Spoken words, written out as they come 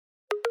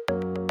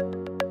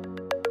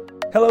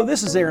Hello,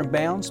 this is Aaron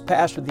Bounds,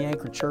 pastor of the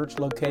Anchor Church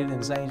located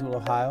in Zanesville,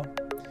 Ohio.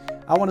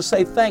 I want to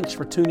say thanks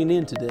for tuning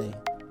in today.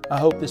 I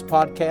hope this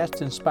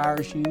podcast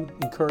inspires you,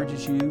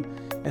 encourages you,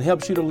 and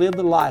helps you to live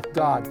the life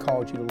God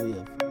called you to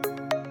live. Good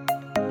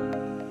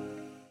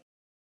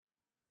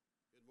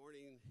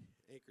morning,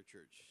 Anchor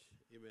Church.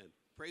 Amen.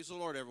 Praise the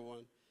Lord,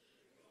 everyone.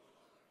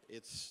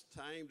 It's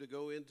time to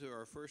go into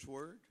our first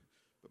word,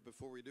 but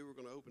before we do, we're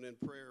going to open in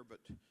prayer.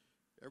 But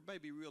everybody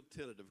be real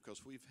tentative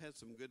because we've had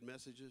some good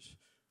messages.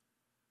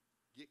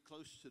 Get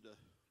close to the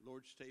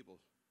Lord's table.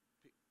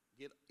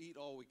 Eat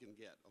all we can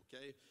get,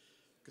 okay?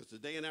 Because the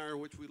day and hour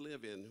in which we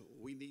live in,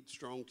 we need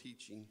strong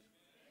teaching,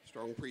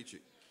 strong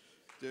preaching.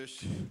 I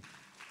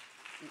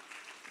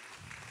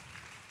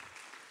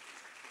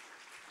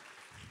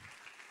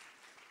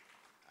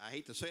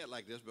hate to say it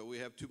like this, but we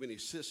have too many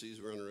sissies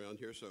running around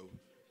here, so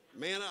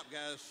man up,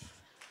 guys.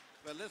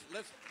 But let's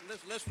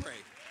pray.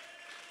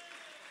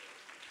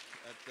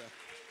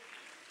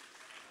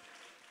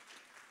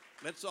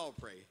 Let's all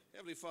pray.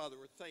 Heavenly Father,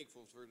 we're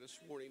thankful for this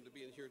morning, to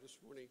be in here this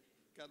morning.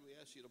 God, we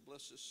ask you to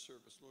bless this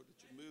service, Lord,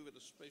 that you move in a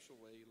special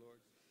way,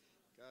 Lord.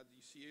 God, you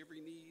see every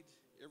need,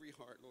 every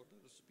heart, Lord.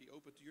 Let us be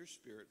open to your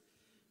spirit.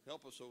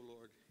 Help us, oh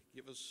Lord.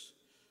 Give us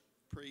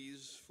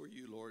praise for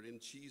you, Lord.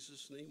 In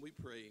Jesus' name we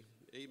pray.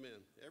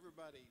 Amen.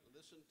 Everybody,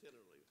 listen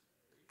attentively.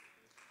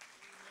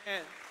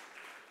 Amen.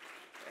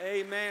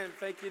 Amen.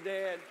 Thank you,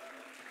 Dad.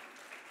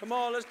 Come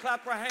on, let's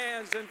clap our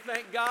hands and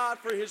thank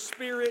God for his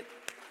spirit.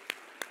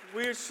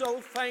 We're so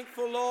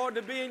thankful, Lord,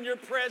 to be in your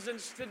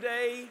presence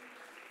today.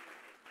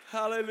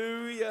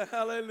 Hallelujah,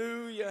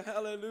 hallelujah,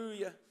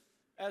 hallelujah.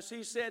 As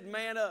he said,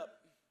 man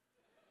up.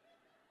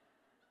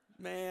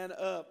 Man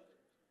up.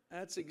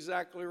 That's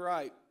exactly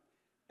right.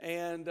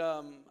 And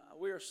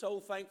we are so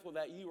thankful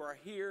that you are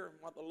here,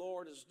 what the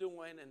Lord is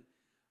doing, and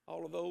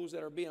all of those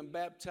that are being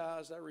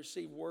baptized. I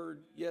received word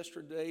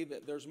yesterday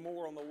that there's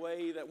more on the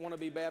way that want to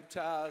be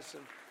baptized,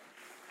 and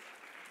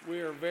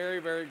we are very,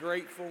 very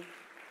grateful.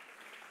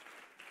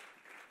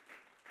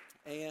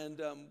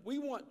 And we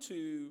want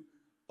to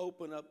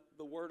open up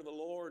the word of the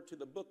Lord to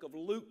the book of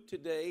Luke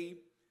today,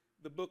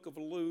 the book of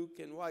Luke.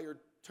 And while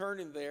you're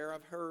turning there,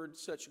 I've heard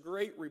such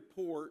great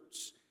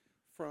reports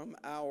from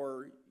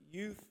our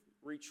youth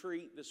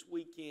retreat this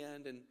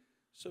weekend, and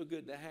so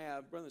good to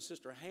have Brother and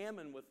Sister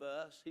Hammond with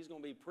us. He's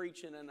going to be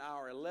preaching in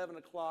our 11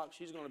 o'clock.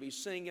 She's going to be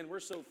singing. We're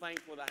so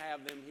thankful to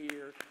have them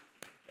here.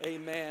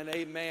 Amen,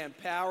 amen.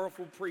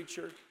 Powerful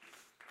preacher.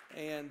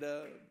 And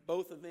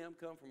both of them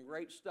come from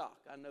great stock.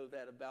 I know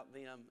that about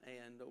them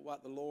and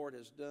what the Lord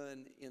has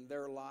done in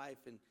their life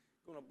and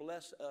going to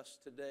bless us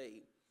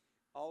today.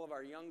 All of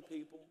our young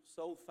people,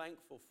 so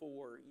thankful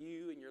for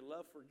you and your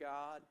love for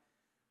God.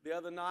 The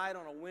other night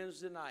on a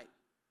Wednesday night,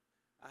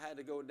 I had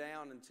to go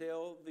down and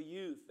tell the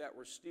youth that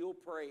were still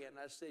praying.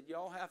 I said,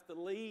 y'all have to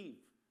leave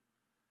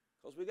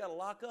because we got to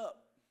lock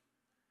up.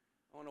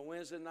 On a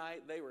Wednesday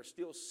night, they were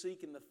still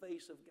seeking the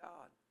face of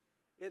God.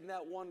 Isn't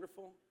that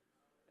wonderful?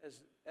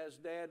 As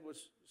Dad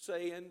was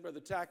saying, Brother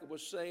Tackett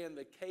was saying,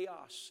 the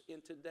chaos in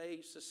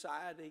today's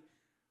society,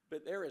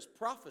 but there is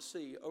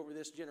prophecy over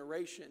this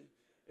generation,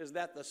 is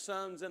that the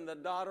sons and the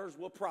daughters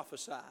will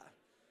prophesy.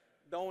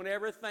 Don't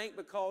ever think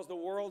because the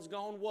world's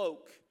gone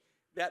woke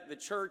that the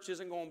church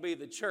isn't going to be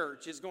the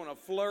church. It's going to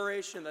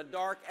flourish in the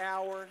dark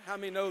hour. How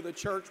many know the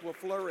church will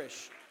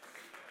flourish?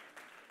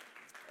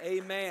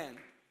 Amen.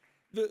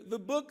 The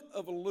book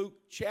of Luke,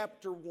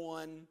 chapter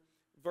 1,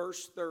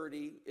 verse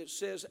 30, it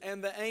says,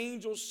 and the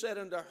angel said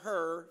unto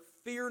her,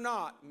 fear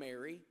not,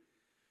 Mary,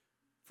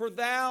 for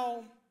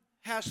thou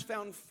hast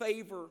found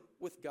favor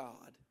with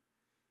God.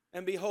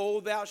 And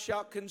behold, thou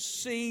shalt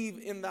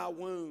conceive in thy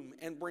womb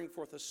and bring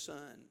forth a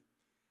son,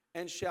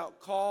 and shalt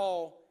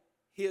call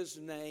his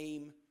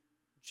name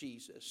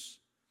Jesus.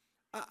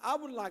 I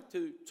would like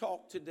to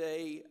talk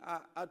today.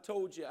 I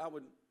told you I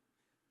would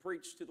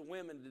preach to the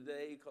women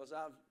today because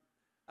I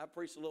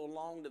preached a little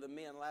long to the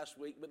men last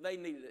week, but they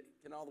needed it.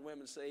 Can all the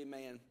women say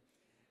amen?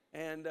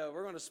 And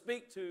we're going to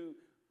speak to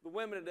the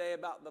women today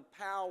about the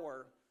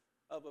power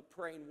of a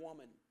praying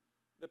woman.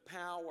 The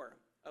power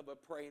of a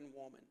praying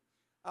woman.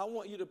 I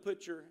want you to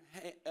put your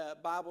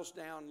Bibles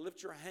down,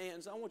 lift your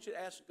hands. I want you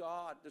to ask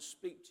God to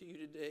speak to you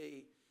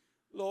today.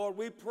 Lord,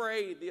 we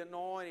pray the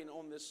anointing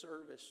on this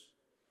service.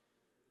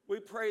 We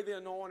pray the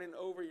anointing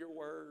over your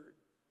word.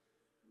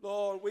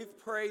 Lord, we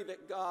pray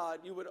that,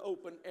 God, you would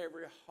open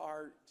every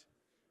heart.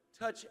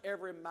 Touch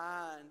every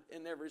mind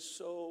and every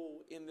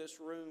soul in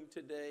this room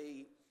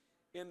today.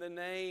 In the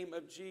name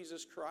of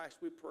Jesus Christ,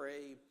 we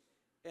pray.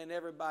 And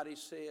everybody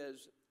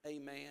says,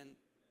 amen.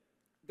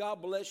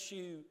 God bless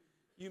you.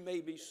 You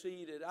may be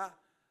seated.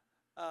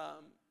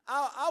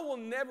 I will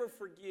never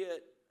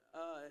forget,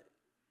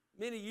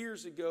 many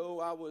years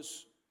ago, I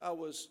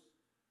was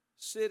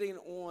sitting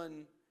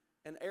on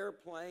an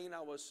airplane.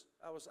 I was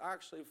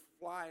actually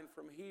flying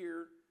from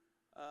here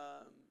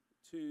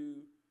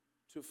to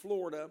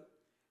Florida.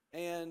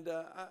 And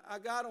I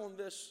got on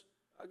this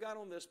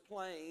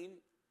plane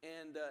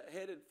and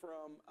headed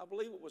from, I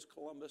believe it was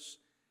Columbus.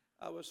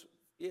 I was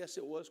Yes,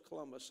 it was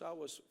Columbus. I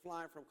was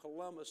flying from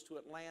Columbus to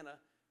Atlanta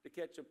to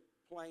catch a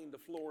plane to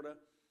Florida.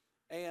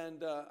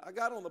 And I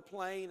got on the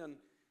plane, and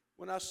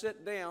when I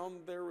sat down,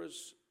 there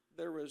was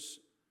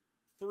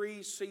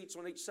 3 seats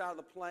on each side of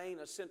the plane,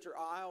 a center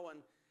aisle,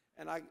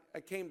 and I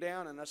came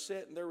down and I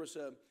sat, and there was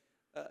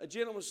a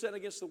gentleman sitting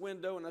against the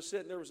window, and I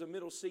sat, and there was a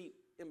middle seat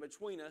in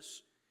between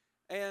us.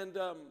 And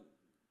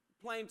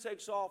plane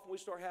takes off, and we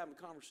start having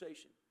a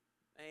conversation.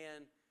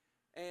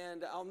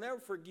 And I'll never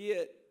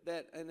forget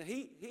that, and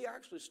he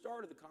actually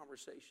started the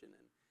conversation.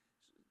 And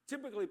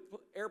typically,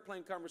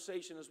 airplane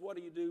conversation is, what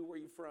do you do, where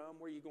are you from,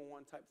 where are you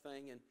going, type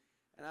thing.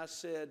 And I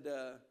said,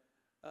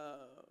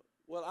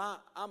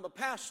 well, I'm a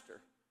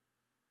pastor.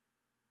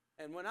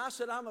 And when I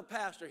said I'm a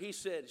pastor, he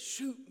said,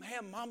 shoot,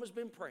 man, Mama's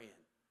been praying.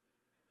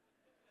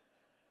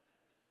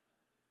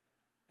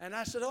 And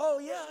I said, oh,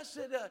 yeah. I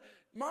said,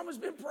 Mama's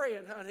been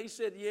praying, huh? And he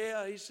said,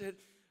 yeah.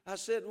 I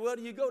said, well,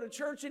 do you go to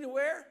church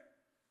anywhere?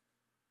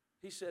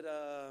 He said,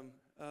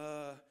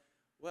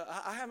 well,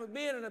 I haven't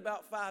been in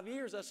about 5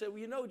 years. I said, well,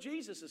 you know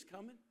Jesus is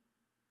coming.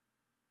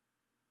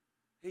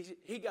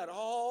 He got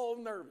all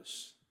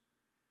nervous.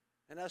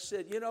 And I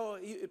said, you know,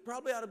 it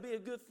probably ought to be a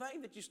good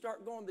thing that you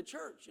start going to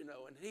church, you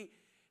know. And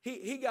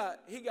he got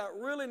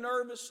really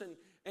nervous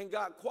and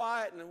got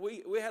quiet, and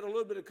we had a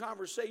little bit of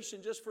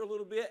conversation just for a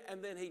little bit,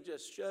 and then he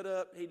just shut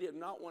up. He did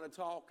not want to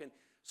talk. And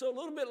so a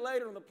little bit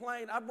later on the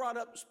plane, I brought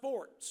up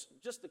sports,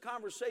 just the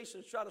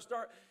conversation to try to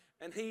start.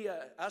 And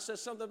I said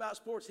something about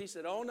sports. He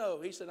said, oh, no.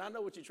 He said, I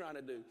know what you're trying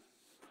to do.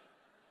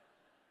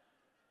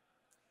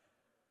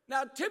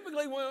 Now,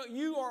 typically when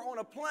you are on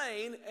a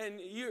plane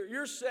and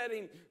you're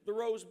setting the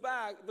rows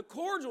back, the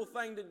cordial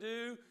thing to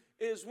do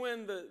is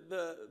when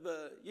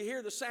you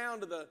hear the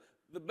sound of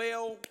the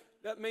bell,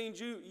 that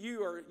means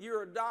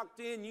you're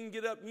docked in, you can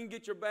get up, you can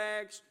get your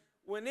bags.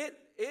 When it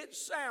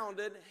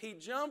sounded, he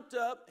jumped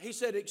up, he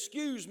said,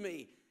 excuse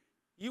me.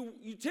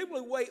 You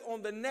typically wait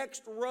on the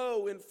next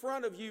row in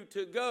front of you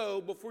to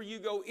go before you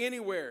go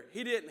anywhere.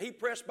 He didn't. He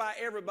pressed by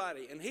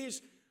everybody. And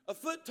he's a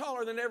foot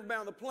taller than everybody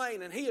on the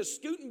plane, and he is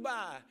scooting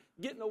by,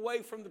 getting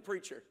away from the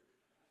preacher.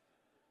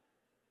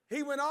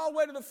 He went all the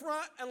way to the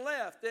front and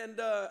left. And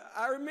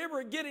I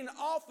remember getting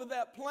off of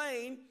that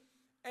plane,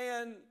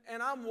 and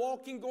I'm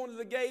walking, going to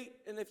the gate.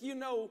 And if you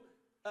know,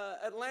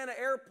 Atlanta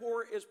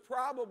Airport is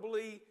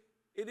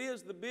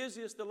the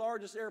busiest, the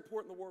largest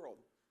airport in the world.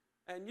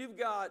 And you've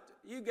got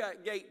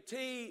gate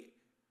T,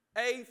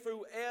 A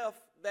through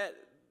F,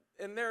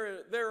 and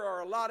there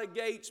are a lot of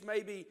gates,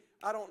 maybe,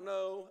 I don't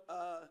know,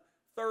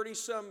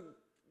 30-some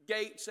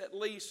gates at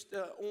least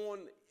on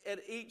at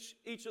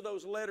each of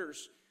those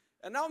letters.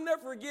 And I'll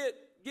never forget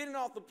getting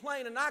off the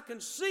plane, and I can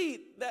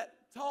see that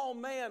tall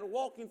man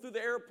walking through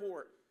the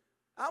airport.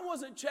 I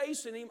wasn't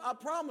chasing him. I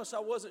promise I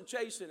wasn't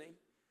chasing him.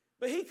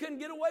 But he couldn't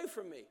get away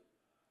from me.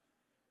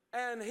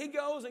 And he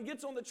goes and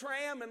gets on the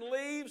tram and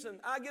leaves, and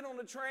I get on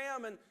the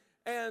tram,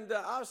 and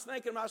I was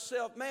thinking to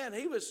myself, man,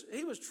 he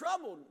was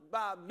troubled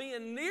by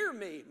being near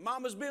me.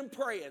 Mama's been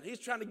praying. He's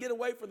trying to get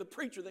away from the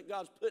preacher that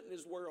God's put in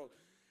his world.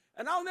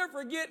 And I'll never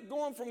forget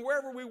going from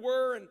wherever we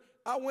were, and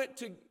I went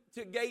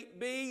to gate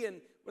B,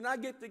 and when I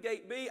get to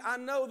gate B, I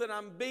know that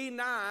I'm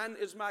B9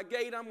 is my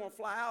gate I'm going to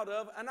fly out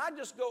of, and I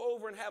just go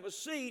over and have a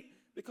seat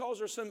because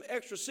there's some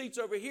extra seats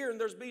over here, and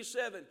there's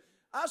B7.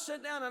 I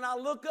sit down and I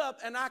look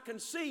up and I can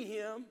see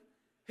him.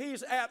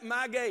 He's at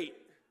my gate.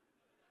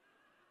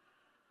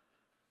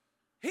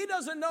 He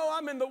doesn't know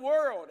I'm in the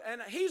world,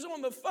 and he's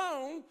on the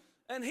phone,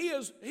 and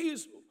he's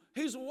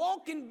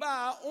walking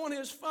by on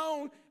his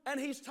phone, and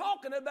he's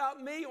talking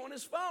about me on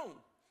his phone.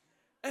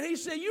 And he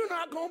said, you're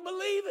not going to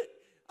believe it.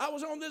 I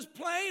was on this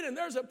plane, and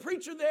there's a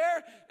preacher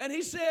there, and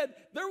he said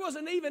there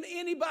wasn't even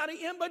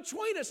anybody in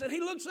between us. And he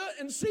looks up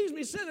and sees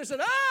me sitting there and said,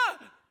 ah!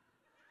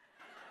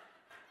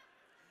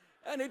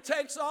 And he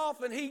takes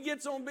off, and he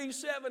gets on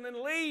B7 and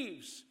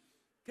leaves.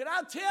 Can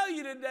I tell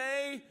you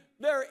today,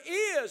 there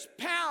is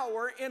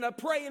power in a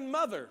praying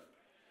mother.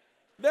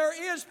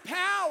 There is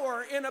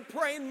power in a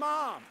praying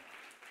mom.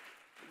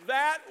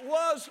 That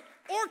was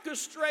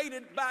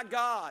orchestrated by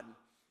God.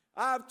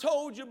 I've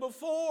told you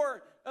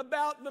before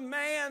about the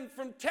man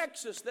from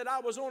Texas that I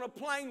was on a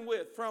plane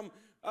with.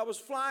 I was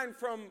flying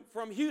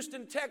from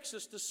Houston,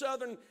 Texas to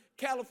Southern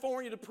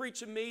California to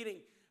preach a meeting.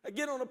 I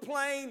get on a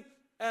plane,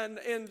 and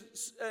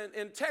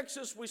in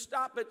Texas, we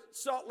stop at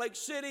Salt Lake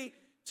City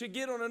to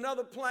get on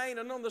another plane.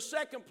 And on the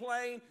second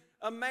plane,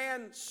 a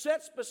man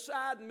sits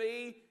beside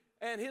me,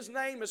 and his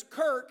name is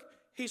Kirk.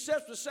 He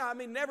sits beside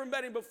me, never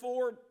met him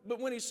before, but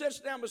when he sits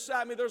down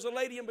beside me, there's a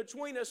lady in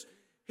between us.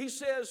 He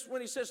says,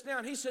 when he sits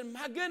down, he said,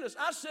 my goodness,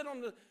 I sit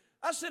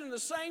in the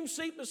same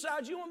seat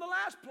beside you on the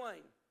last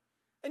plane.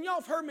 And y'all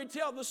have heard me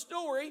tell the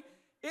story.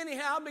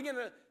 Anyhow, I began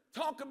to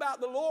talk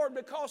about the Lord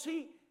because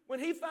when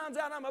he finds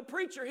out I'm a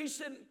preacher, he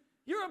said,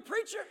 you're a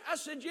preacher? I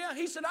said, yeah.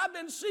 He said, I've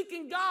been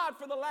seeking God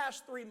for the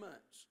last 3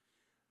 months.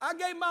 I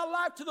gave my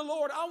life to the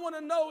Lord. I want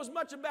to know as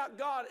much about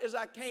God as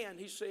I can,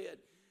 he said.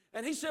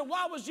 And he said,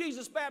 why was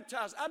Jesus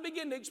baptized? I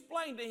began to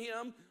explain to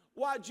him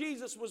why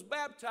Jesus was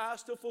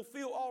baptized to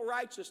fulfill all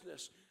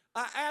righteousness.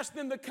 I asked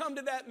them to come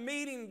to that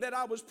meeting that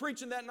I was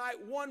preaching that night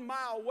 1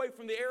 mile away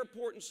from the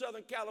airport in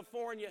Southern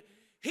California.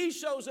 He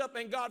shows up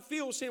and God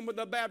fills him with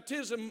the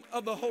baptism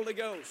of the Holy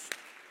Ghost.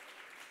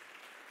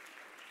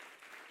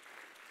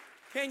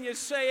 Can you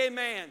say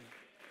amen?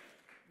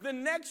 The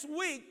next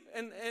week,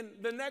 and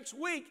the next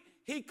week,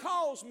 he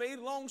calls me,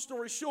 long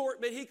story short,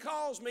 but he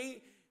calls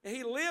me, and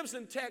he lives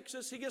in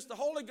Texas. He gets the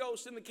Holy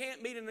Ghost in the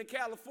camp meeting in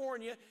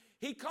California.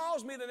 He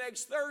calls me the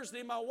next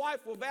Thursday. My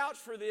wife will vouch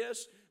for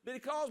this, but he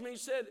calls me,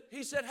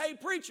 he said, hey,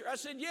 preacher. I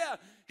said, yeah.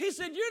 He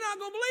said, you're not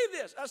going to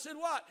believe this. I said,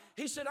 what?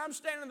 He said, I'm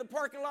standing in the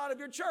parking lot of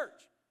your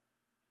church.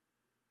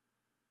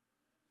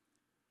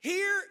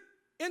 Here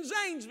in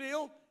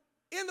Zanesville,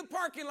 in the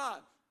parking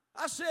lot.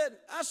 I said,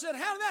 how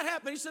did that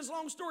happen? He says,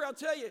 long story, I'll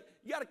tell you.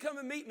 You got to come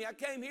and meet me. I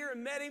came here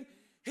and met him.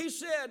 He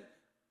said,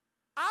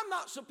 I'm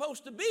not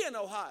supposed to be in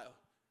Ohio.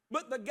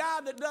 But the guy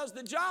that does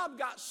the job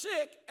got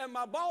sick, and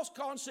my boss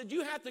called and said,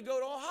 you have to go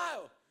to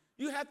Ohio.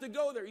 You have to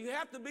go there. You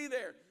have to be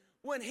there.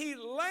 When he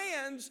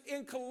lands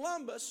in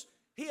Columbus,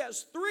 he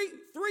has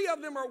three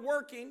of them are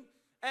working,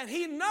 and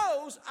he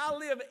knows I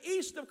live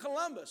east of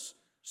Columbus.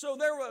 So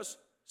there was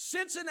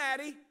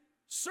Cincinnati,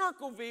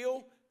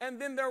 Circleville, and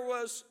then there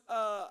was,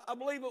 I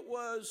believe it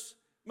was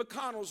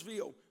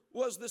McConnellsville,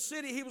 was the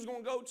city he was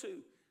going to go to.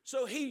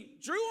 So he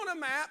drew on a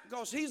map,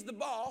 because he's the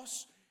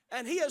boss,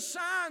 and he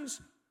assigns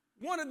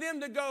one of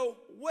them to go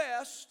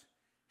west.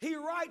 He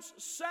writes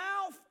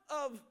south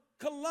of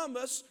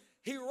Columbus.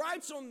 He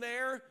writes on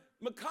there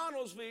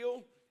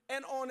McConnellsville,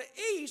 and on the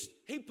east,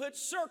 he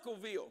puts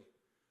Circleville.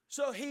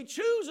 So he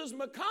chooses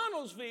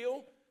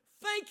McConnellsville,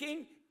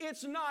 thinking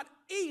it's not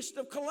east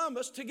of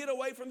Columbus, to get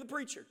away from the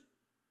preacher.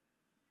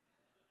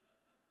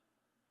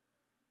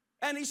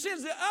 And he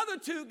sends the other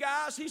two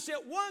guys. He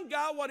sent one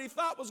guy what he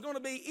thought was going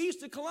to be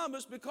east of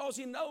Columbus, because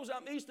he knows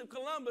I'm east of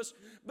Columbus,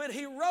 but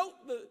he wrote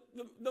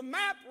the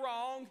map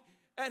wrong,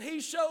 and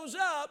he shows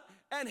up,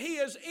 and he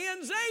is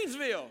in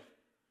Zanesville.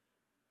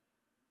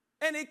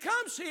 And he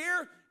comes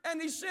here,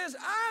 and he says,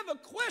 I have a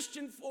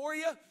question for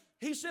you.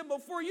 He said,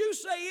 before you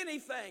say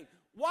anything,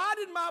 why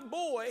did my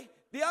boy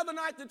the other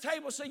night at the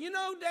table say, you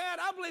know, Dad,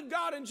 I believe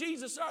God and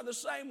Jesus are the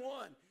same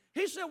one?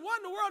 He said, what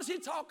in the world is he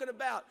talking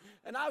about?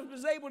 And I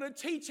was able to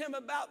teach him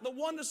about the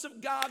oneness of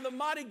God, the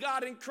mighty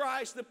God in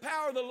Christ, the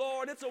power of the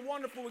Lord. It's a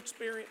wonderful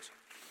experience.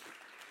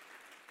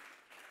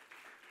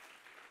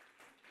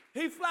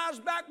 He flies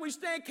back, we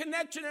stay in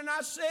connection, and I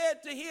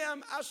said to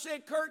him,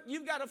 Kurt,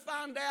 you've got to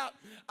find out.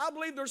 I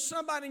believe there's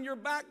somebody in your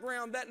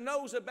background that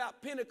knows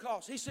about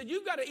Pentecost. He said,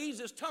 you've got to ease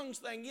this tongues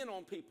thing in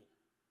on people.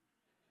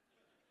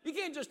 You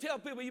can't just tell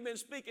people you've been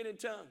speaking in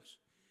tongues.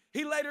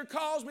 He later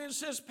calls me and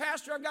says,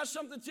 Pastor, I've got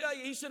something to tell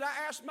you. He said, I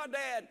asked my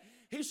dad.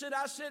 He said,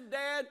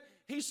 Dad,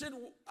 he said,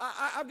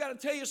 I've got to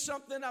tell you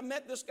something. I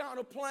met this guy on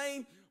a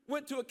plane,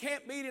 went to a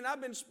camp meeting.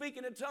 I've been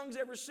speaking in tongues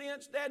ever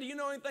since. Dad, do you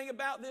know anything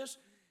about this?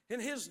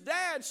 And his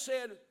dad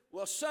said,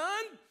 well, son,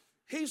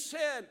 he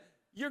said,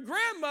 your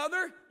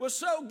grandmother was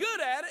so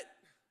good at it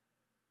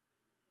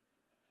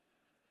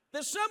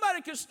that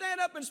somebody could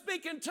stand up and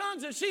speak in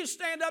tongues, and she'd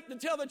stand up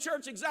and tell the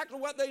church exactly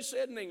what they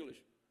said in English.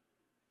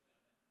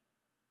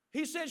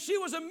 He said she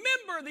was a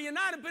member of the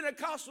United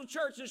Pentecostal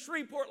Church in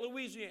Shreveport,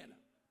 Louisiana.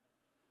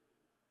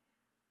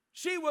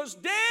 She was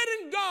dead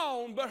and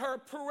gone, but her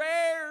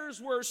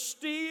prayers were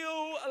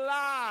still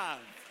alive.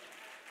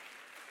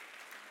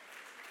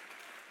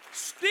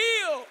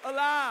 Still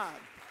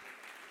alive.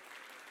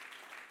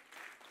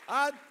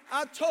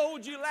 I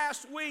told you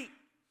last week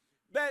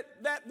that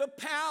the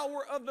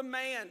power of the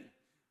man,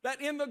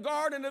 that in the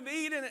Garden of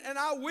Eden, and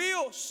I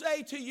will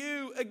say to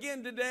you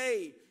again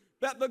today,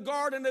 that the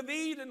Garden of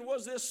Eden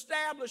was the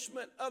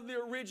establishment of the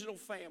original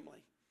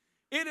family.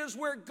 It is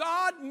where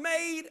God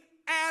made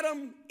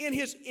Adam in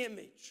his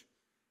image.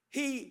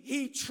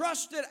 He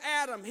trusted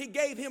Adam. He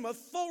gave him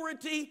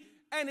authority,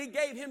 and he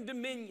gave him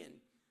dominion.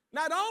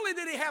 Not only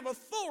did he have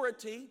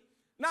authority,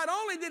 not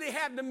only did he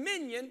have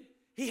dominion,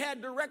 he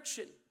had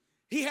direction.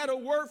 He had a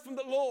word from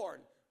the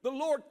Lord. The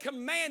Lord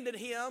commanded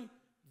him,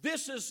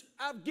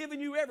 I've given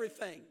you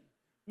everything.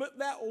 But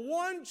that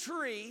one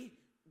tree,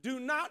 do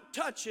not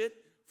touch it.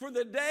 For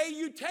the day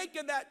you take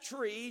of that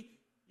tree,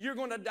 you're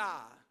going to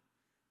die.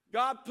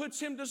 God puts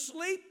him to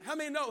sleep. How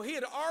many know he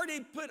had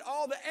already put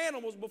all the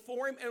animals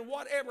before him, and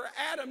whatever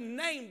Adam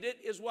named it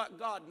is what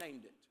God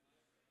named it.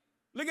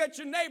 Look at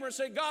your neighbor and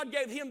say, God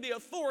gave him the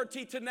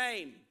authority to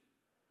name.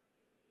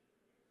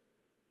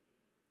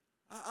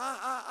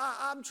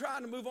 I'm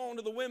trying to move on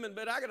to the women,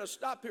 but I got to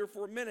stop here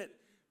for a minute,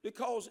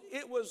 because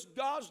it was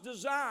God's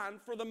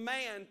design for the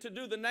man to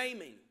do the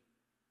naming.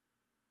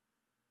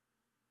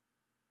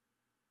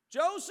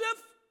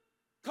 Joseph,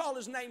 call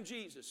his name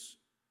Jesus.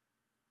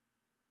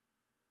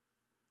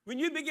 When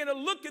you begin to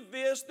look at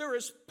this, there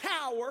is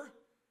power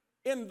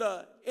in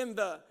the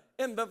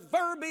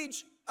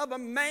verbiage of a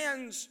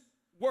man's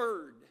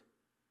word.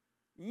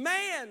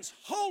 Man's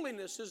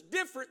holiness is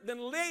different than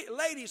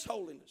ladies'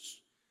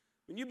 holiness.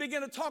 When you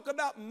begin to talk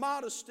about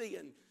modesty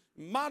and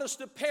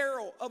modest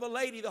apparel of a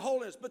lady, the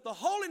holiness, but the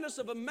holiness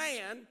of a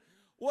man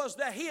was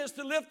that he is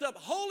to lift up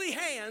holy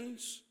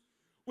hands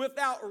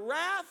without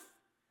wrath,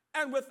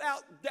 and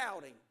without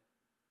doubting.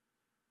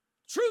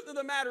 Truth of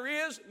the matter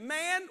is,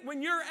 man,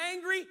 when you're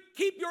angry,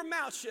 keep your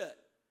mouth shut.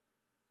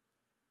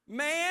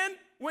 Man,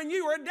 when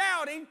you are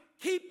doubting,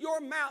 keep your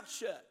mouth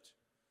shut.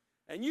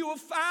 And you will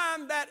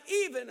find that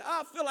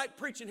I feel like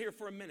preaching here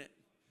for a minute.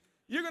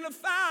 You're going to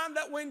find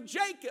that when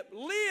Jacob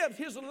lived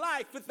his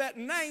life with that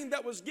name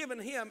that was given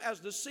him as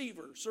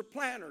deceiver,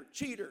 supplanter,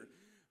 cheater,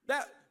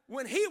 that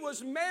when he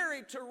was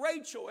married to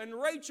Rachel, and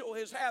Rachel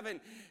is having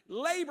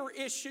labor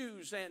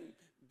issues, and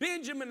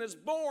Benjamin is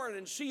born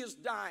and she is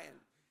dying,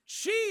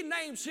 she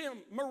names him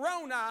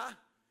Moroni,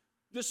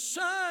 the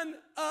son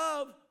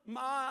of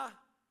my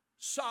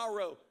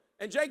sorrow.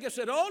 And Jacob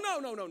said, oh,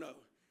 no.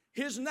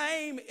 His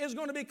name is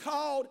going to be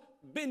called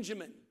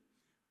Benjamin,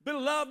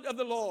 beloved of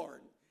the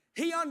Lord.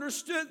 He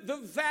understood the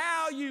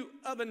value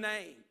of a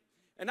name.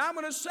 And I'm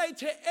going to say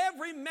to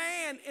every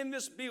man in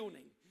this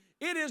building,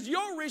 it is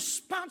your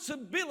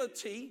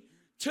responsibility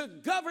to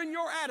govern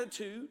your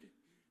attitude,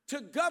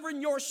 to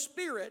govern your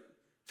spirit,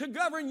 to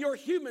govern your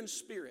human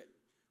spirit.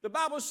 The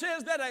Bible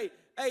says that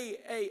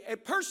a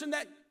person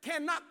that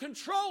cannot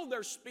control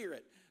their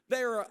spirit,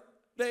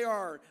 they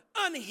are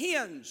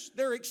unhinged,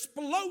 they're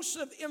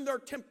explosive in their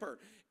temper,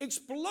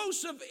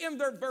 explosive in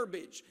their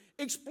verbiage,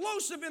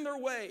 explosive in their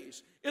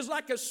ways, is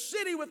like a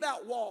city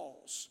without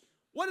walls.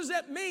 What does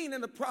that mean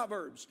in the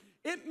Proverbs?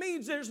 It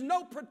means there's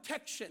no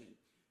protection.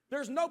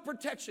 There's no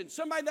protection.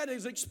 Somebody that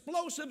is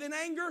explosive in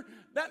anger,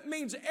 that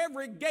means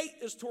every gate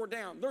is torn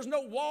down. There's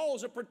no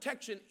walls of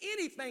protection.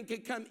 Anything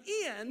can come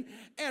in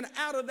and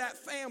out of that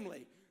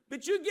family.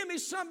 But you give me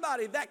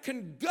somebody that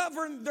can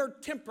govern their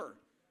temper,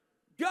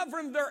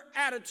 govern their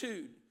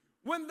attitude.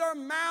 When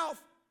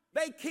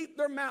they keep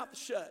their mouth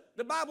shut.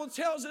 The Bible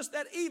tells us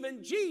that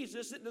even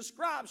Jesus, it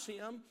describes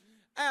him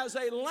as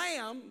a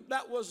lamb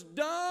that was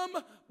dumb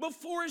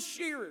before his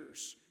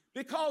shearers.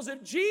 Because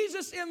if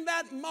Jesus in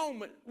that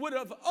moment would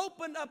have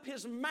opened up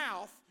his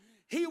mouth,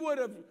 he would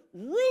have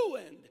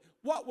ruined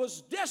what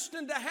was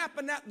destined to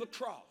happen at the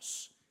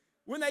cross.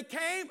 When they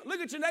came, look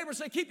at your neighbor and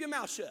say, keep your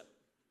mouth shut.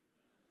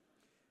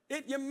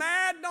 If you're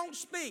mad, don't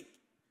speak.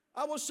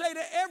 I will say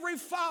to every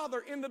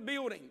father in the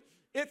building,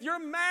 if you're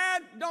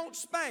mad, don't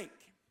spank.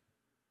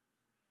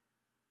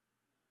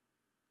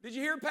 Did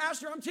you hear,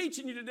 Pastor? I'm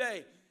teaching you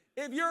today.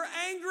 If you're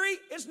angry,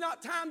 it's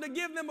not time to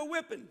give them a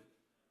whipping.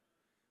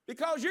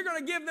 Because you're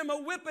going to give them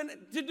a whipping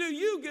to do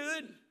you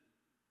good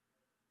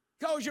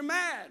because you're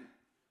mad.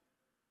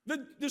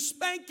 The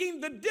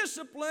spanking, the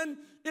discipline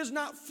is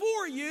not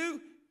for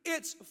you,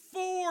 it's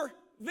for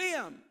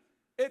them.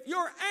 If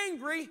you're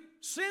angry,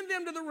 send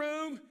them to the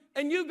room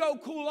and you go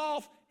cool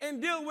off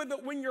and deal with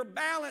it when you're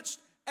balanced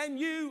and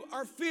you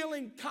are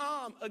feeling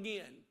calm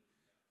again.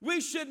 We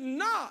should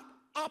not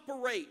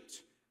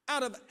operate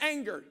out of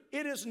anger.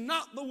 It is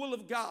not the will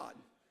of God.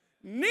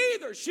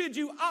 Neither should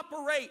you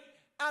operate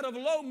out of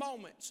low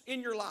moments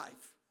in your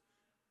life.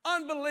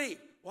 Unbelief.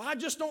 Well, I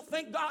just don't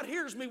think God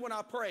hears me when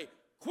I pray.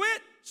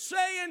 Quit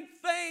saying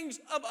things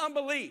of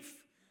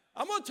unbelief.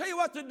 I'm going to tell you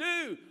what to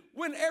do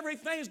when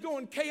everything's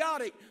going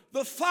chaotic.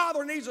 The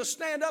father needs to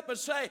stand up and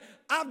say,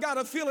 I've got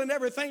a feeling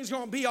everything's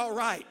going to be all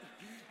right.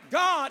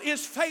 God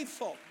is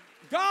faithful.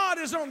 God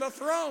is on the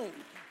throne.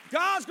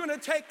 God's going to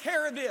take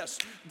care of this.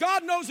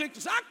 God knows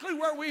exactly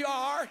where we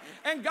are.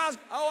 And God's,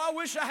 I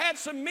wish I had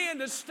some men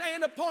to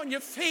stand upon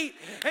your feet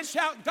and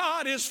shout,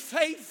 God is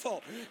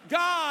faithful.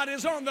 God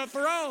is on the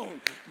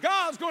throne.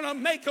 God's going to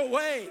make a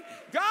way.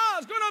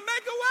 God's going to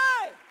make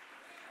a way.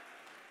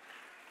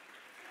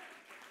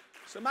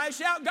 Somebody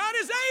shout, God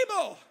is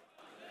able.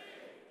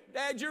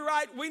 Dad, you're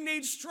right. We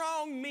need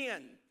strong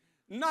men,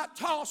 not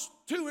tossed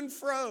to and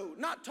fro,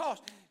 not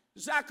tossed.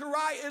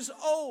 Zechariah is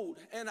old,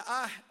 and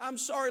I'm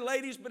sorry,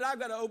 ladies, but I've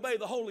got to obey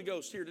the Holy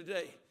Ghost here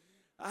today.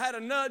 I had a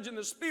nudge in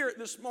the spirit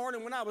this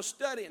morning when I was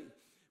studying,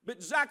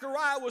 but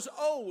Zechariah was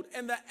old,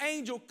 and the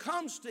angel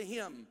comes to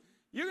him.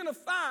 You're going to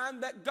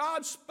find that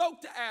God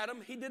spoke to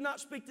Adam. He did not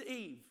speak to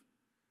Eve.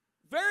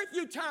 Very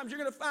few times you're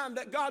going to find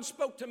that God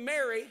spoke to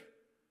Mary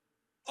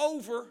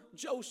over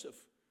Joseph.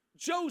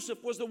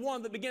 Joseph was the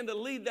one that began to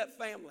lead that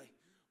family.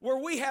 Where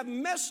we have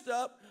messed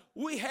up,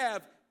 we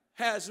have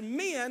as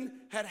men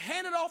had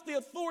handed off the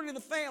authority of the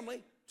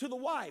family to the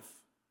wife,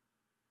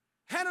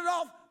 handed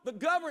off the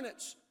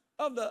governance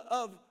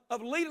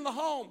of leading the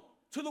home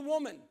to the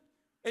woman,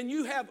 and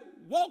you have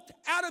walked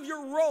out of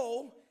your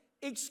role,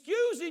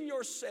 excusing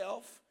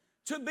yourself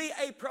to be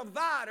a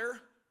provider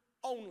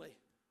only.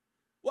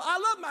 Well, I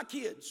love my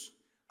kids.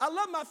 I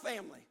love my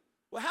family.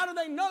 Well, how do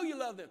they know you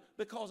love them?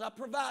 Because I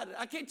provided.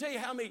 I can't tell you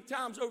how many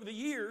times over the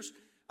years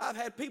I've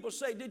had people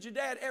say, did your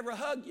dad ever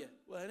hug you?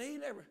 Well, he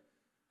never.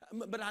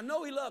 But I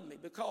know he loved me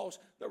because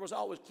there was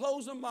always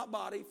clothes on my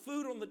body,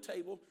 food on the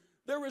table.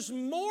 There is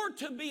more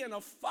to being a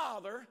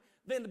father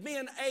than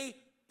being a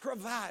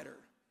provider.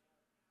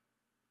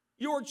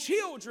 Your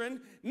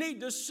children need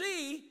to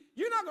see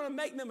you're not going to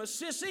make them a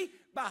sissy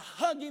by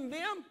hugging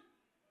them.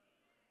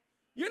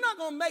 You're not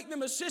going to make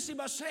them a sissy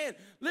by saying,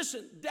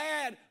 listen,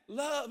 Dad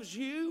loves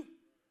you.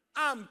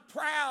 I'm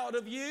proud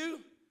of you.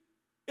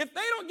 If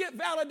they don't get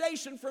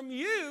validation from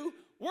you,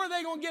 where are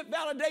they going to get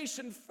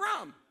validation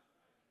from?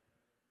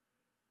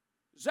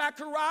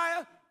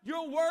 Zechariah,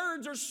 your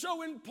words are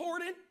so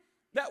important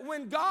that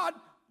when God,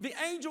 the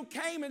angel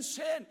came and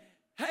said,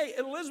 hey,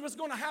 Elizabeth's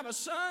going to have a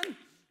son,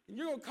 and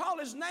you're going to call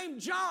his name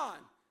John.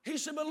 He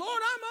said, but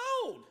Lord, I'm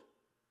old.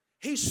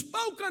 He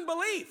spoke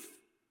unbelief.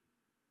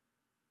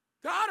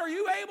 God, are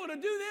you able to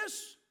do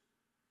this?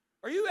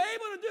 Are you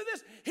able to do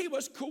this? He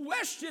was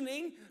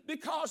questioning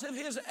because of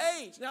his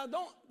age. Now,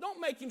 don't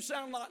make him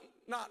sound like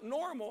not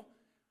normal.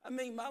 I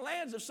mean, my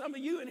lands, if some of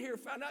you in here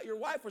found out your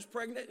wife was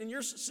pregnant and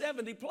you're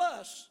 70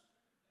 plus,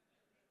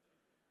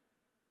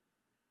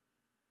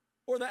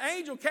 or the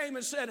angel came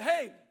and said,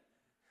 hey,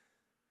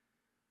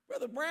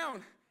 Brother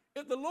Brown,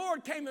 if the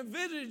Lord came and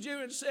visited you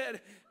and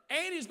said,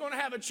 Annie's going to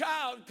have a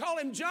child, call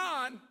him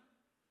John.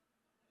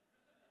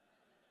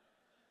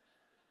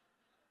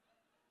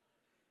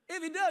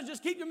 If he does,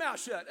 just keep your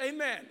mouth shut.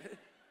 Amen.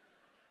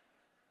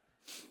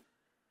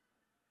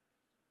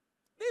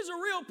 These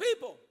are real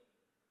people.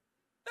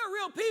 They're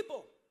real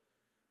people.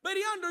 But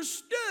he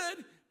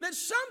understood that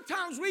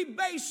sometimes we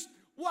base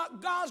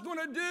what God's going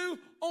to do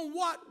on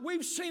what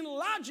we've seen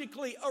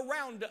logically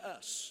around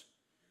us.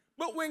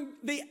 But when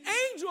the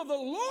angel of the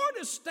Lord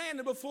is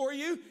standing before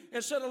you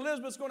and said,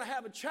 Elizabeth's going to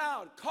have a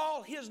child,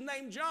 call his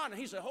name John. And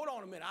he said, hold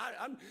on a minute.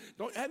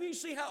 Have you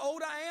seen how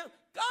old I am?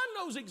 God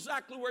knows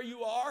exactly where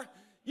you are.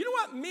 You know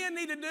what men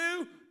need to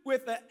do when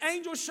the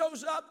angel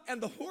shows up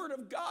and the word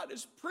of God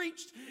is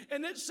preached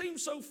and it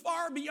seems so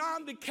far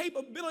beyond the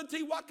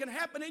capability what can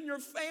happen in your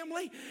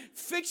family,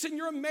 fixing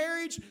your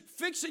marriage,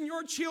 fixing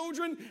your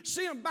children,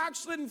 seeing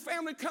backslidden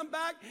family come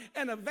back,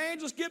 an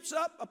evangelist gets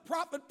up, a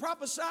prophet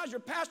prophesies, your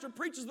pastor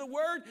preaches the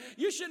word.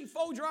 You shouldn't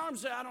fold your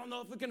arms and say, I don't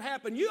know if it can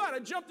happen. You ought to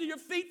jump to your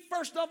feet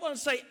first of all and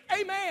say,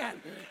 amen.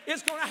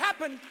 It's going to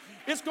happen.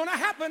 It's going to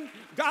happen.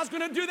 God's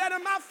going to do that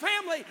in my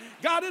family.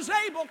 God is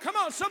able. Come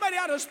on, somebody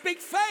ought to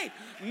speak faith,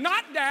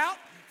 not doubt.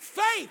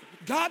 Faith.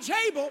 God's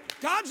able.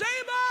 God's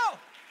able.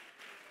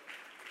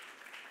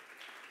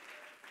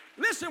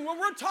 Listen, when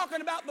we're talking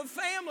about the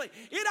family,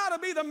 it ought to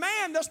be the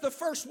man that's the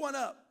first one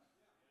up.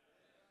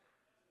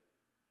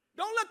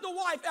 Don't let the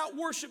wife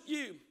out-worship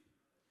you.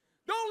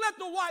 Don't let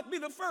the wife be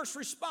the first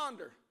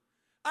responder.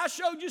 I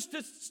showed you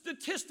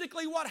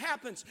statistically what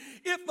happens.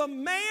 If the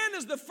man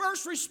is the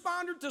first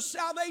responder to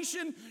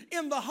salvation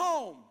in the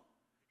home,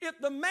 if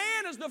the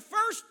man is the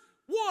first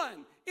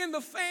one in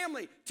the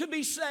family to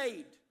be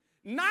saved,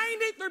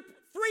 93%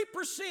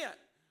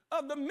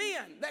 of the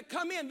men that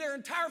come in, their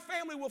entire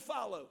family will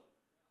follow.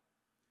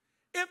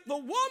 If the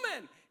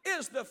woman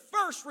is the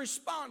first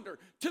responder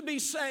to be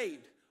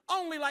saved,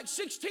 only like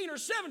 16 or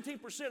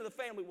 17% of the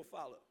family will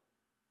follow.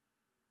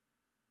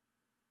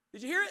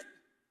 Did you hear it?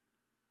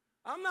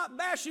 I'm not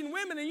bashing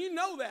women, and you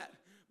know that.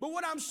 But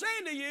what I'm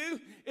saying to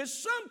you is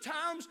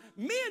sometimes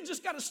men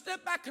just got to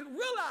step back and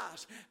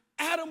realize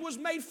Adam was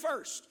made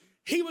first.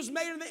 He was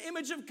made in the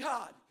image of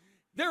God.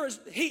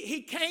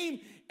 He came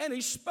and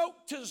he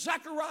spoke to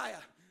Zechariah,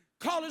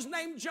 called his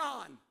name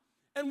John.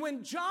 And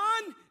when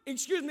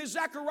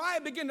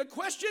Zechariah began to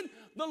question,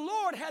 the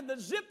Lord had to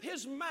zip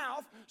his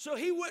mouth so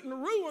he wouldn't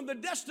ruin the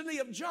destiny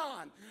of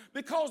John,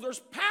 because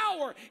there's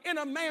power in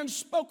a man's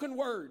spoken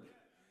word.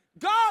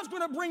 God's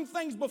going to bring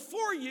things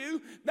before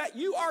you that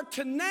you are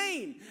to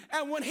name.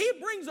 And when he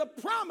brings a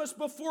promise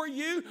before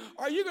you,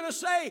 are you going to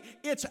say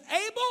it's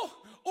able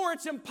or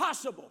it's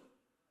impossible?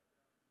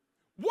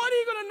 What are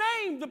you going to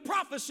name the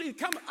prophecy?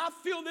 I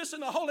feel this in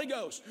the Holy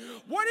Ghost.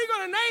 What are you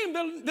going to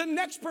name the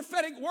next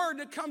prophetic word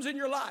that comes in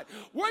your life?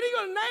 What are you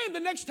going to name the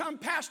next time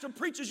pastor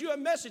preaches you a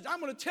message?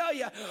 I'm going to tell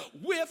you,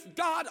 with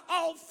God,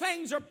 all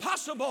things are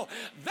possible.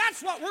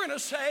 That's what we're going to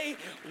say,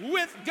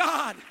 with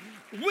God,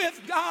 with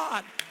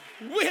God,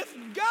 with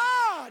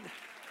God.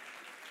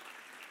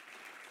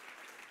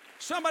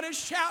 Somebody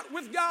shout,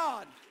 with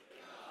God.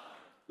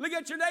 Look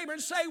at your neighbor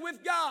and say,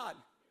 with God.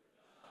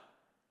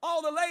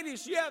 All the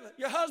ladies, you have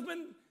your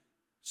husband,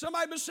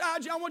 somebody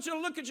beside you, I want you to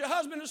look at your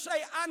husband and say,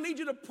 I need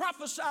you to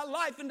prophesy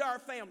life into our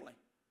family.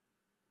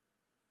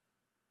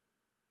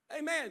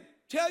 Amen.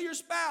 Tell your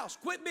spouse,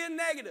 quit being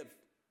negative.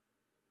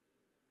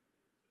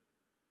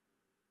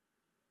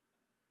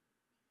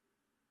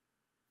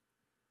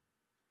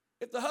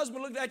 If the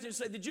husband looked at you and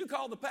said, did you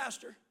call the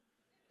pastor?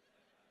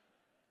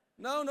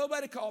 No,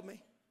 nobody called me.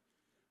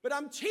 But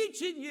I'm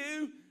teaching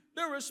you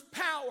there is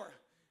power,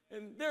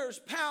 and there's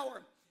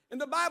power. And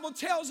the Bible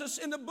tells us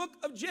in the book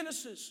of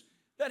Genesis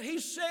that he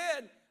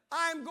said,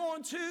 I'm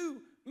going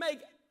to make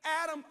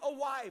Adam a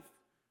wife.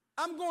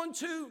 I'm going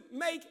to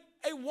make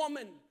a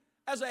woman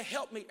as a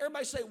helpmeet.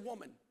 Everybody say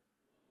woman.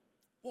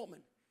 Woman.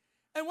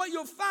 And what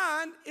you'll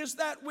find is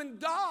that when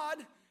God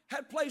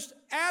had placed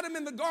Adam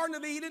in the Garden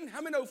of Eden,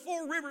 how many know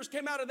 4 rivers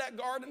came out of that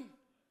garden?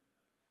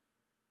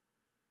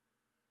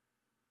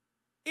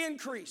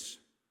 Increase,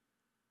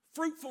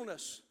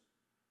 fruitfulness.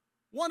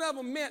 One of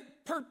them meant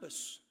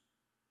purpose.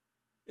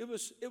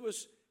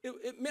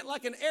 It meant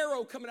like an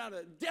arrow coming out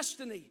of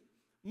destiny,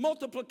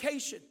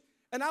 multiplication.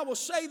 And I will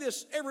say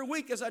this every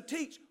week as I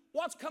teach,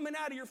 what's coming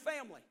out of your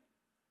family?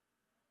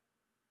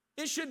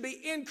 It should be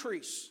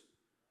increase,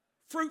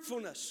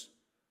 fruitfulness,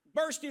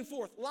 bursting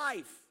forth,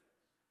 life,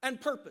 and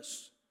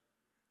purpose.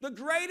 The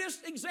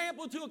greatest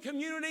example to a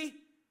community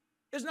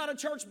is not a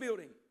church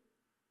building.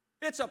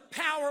 It's a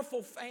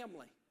powerful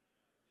family.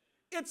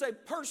 It's a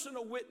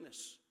personal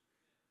witness.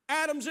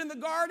 Adam's in the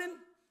garden.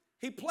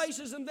 He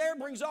places him there,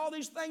 brings all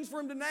these things for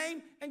him to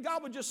name, and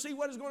God would just see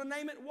what he's going to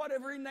name it.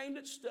 Whatever he named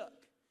it stuck.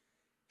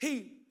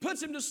 He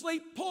puts him to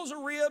sleep, pulls a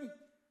rib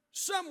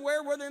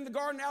somewhere, whether in the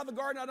garden, out of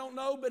the garden, I don't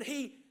know, but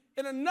he,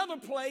 in another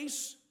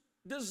place,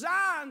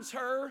 designs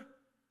her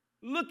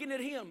looking at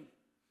him.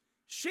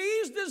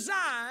 She's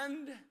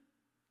designed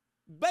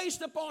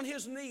based upon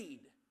his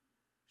need.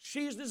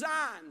 She's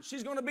designed.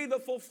 She's going to be the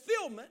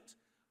fulfillment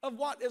of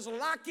what is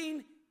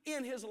lacking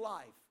in his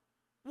life.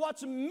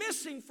 What's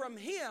missing from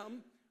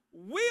him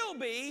will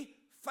be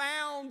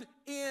found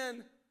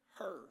in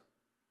her.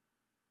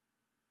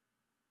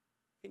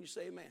 Can you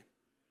say amen?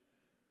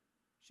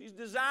 She's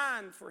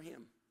designed for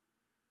him.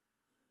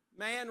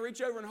 Man,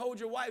 reach over and hold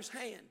your wife's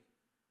hand.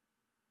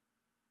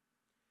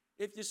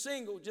 If you're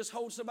single, just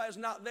hold somebody who's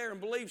not there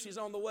and believe she's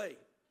on the way.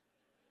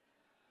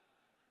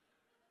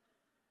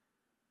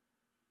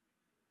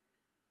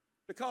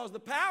 Because the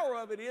power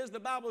of it is, the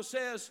Bible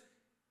says,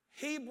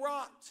 he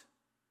brought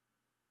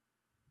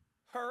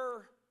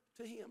her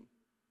to him.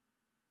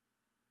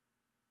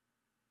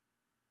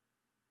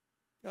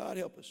 God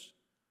help us.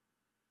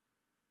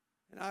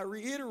 And I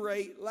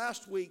reiterate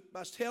last week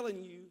by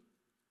telling you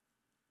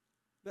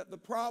that the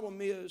problem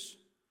is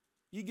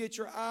you get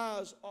your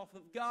eyes off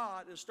of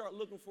God and start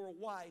looking for a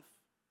wife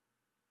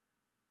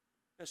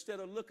instead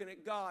of looking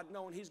at God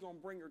knowing he's going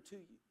to bring her to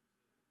you.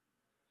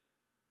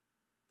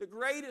 The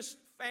greatest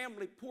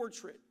family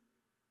portrait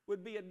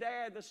would be a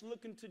dad that's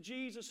looking to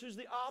Jesus, who's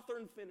the author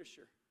and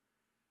finisher,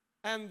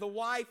 and the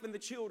wife and the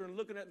children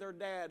looking at their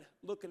dad,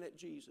 looking at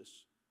Jesus.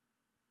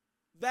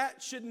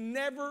 That should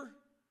never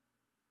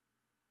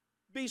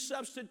be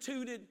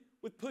substituted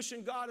with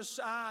pushing God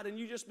aside and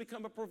you just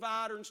become a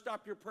provider and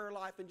stop your prayer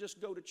life and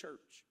just go to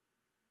church.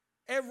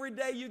 Every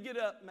day you get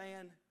up,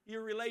 man,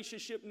 your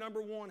relationship,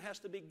 number one, has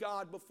to be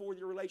God before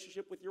your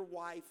relationship with your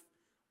wife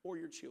or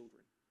your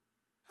children.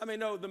 How many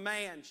know the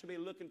man should be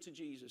looking to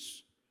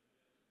Jesus?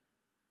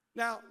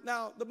 Now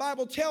the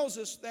Bible tells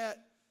us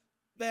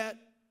that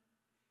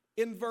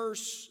in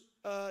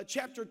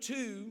chapter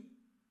 2,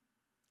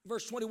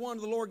 verse 21,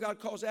 the Lord God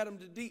caused Adam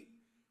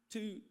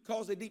to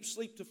cause a deep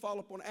sleep to fall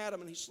upon Adam,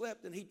 and he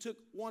slept, and he took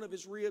one of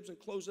his ribs and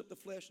closed up the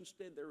flesh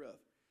instead thereof.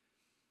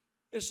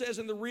 It says,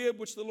 in the rib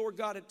which the Lord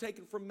God had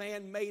taken from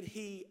man made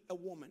he a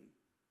woman.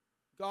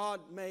 God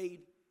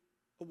made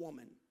a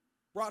woman,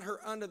 brought her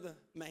unto the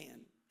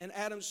man. And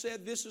Adam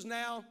said, this is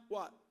now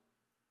what?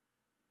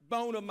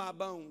 Bone of my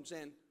bones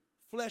and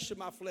flesh of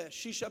my flesh.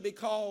 She shall be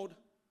called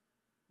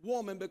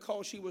woman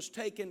because she was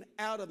taken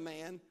out of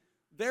man.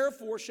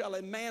 Therefore shall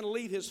a man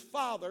leave his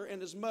father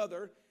and his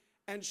mother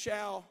and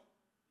shall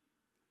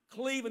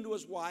cleave unto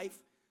his wife.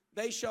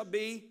 They shall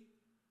be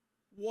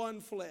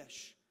one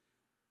flesh.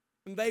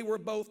 And they were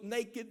both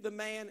naked, the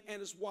man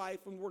and his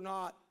wife, and were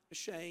not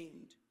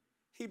ashamed.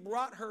 He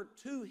brought her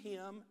to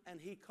him, and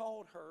he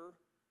called her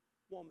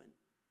woman.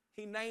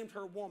 He named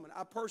her woman.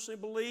 I personally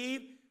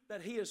believe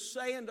that he is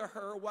saying to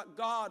her what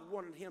God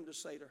wanted him to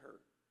say to her.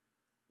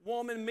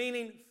 Woman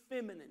meaning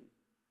feminine,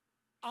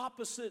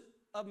 opposite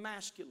of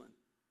masculine.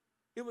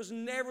 It was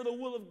never the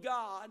will of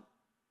God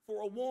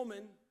for a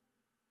woman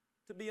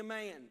to be a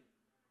man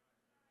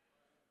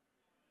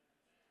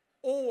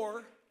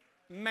or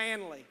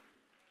manly.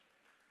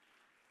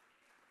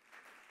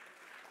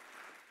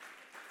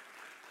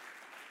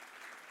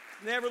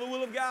 Never the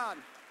will of God.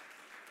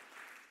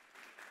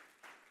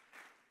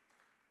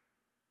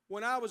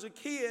 When I was a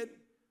kid,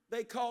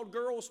 they called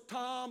girls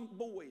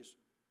tomboys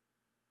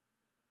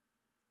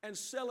and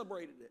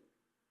celebrated it.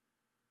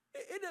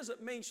 It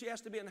doesn't mean she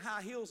has to be in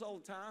high heels all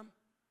the time.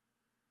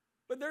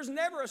 But there's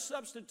never a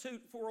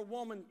substitute for a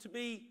woman to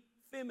be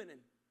feminine.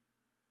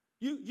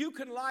 You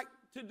can like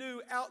to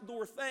do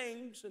outdoor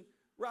things and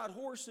ride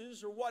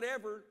horses or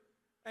whatever,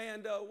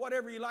 and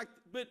whatever you like,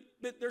 but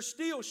there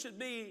still should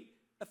be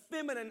a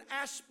feminine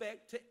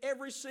aspect to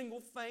every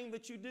single thing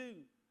that you do.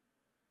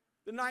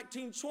 The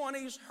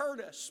 1920s hurt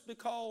us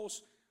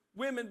because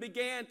women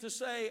began to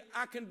say,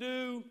 I can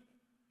do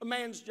a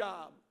man's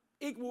job,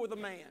 equal with a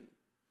man.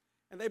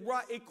 And they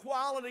brought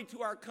equality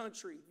to our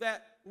country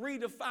that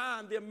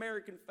redefined the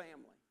American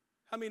family.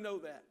 How many know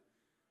that?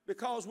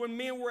 Because when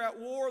men were at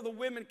war, the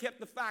women kept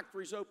the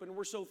factories open.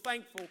 We're so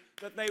thankful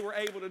that they were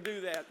able to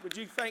do that. Would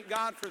you thank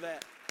God for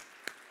that?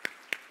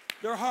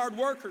 They're hard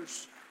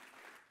workers.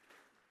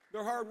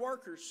 They're hard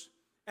workers.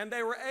 And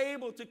they were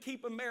able to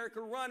keep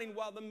America running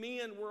while the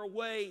men were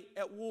away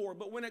at war.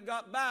 But when it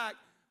got back,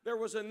 there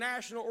was a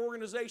national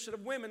organization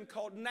of women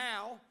called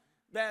NOW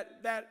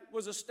that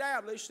was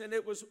established, and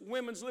it was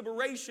women's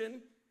liberation,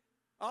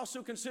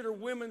 also considered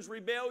women's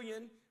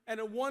rebellion. And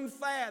in one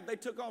fad, they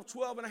took off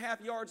 12 and a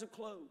half yards of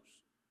clothes.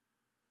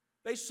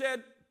 They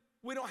said,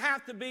 we don't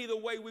have to be the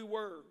way we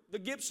were. The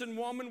Gibson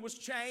woman was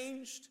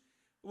changed,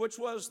 which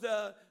was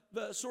the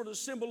the sort of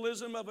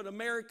symbolism of an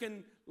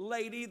American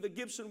lady. The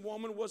Gibson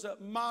woman was a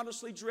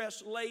modestly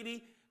dressed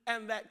lady,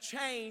 and that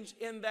change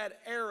in that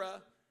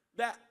era,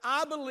 that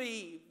I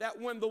believe that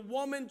when the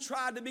woman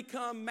tried to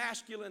become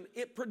masculine,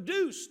 it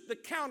produced the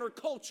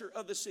counterculture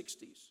of the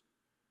 60s.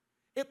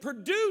 It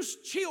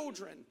produced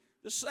children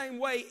the same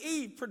way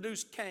Eve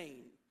produced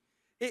Cain.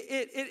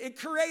 It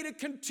created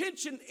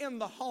contention in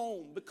the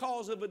home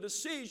because of a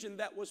decision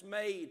that was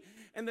made.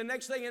 And the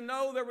next thing you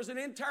know, there was an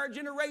entire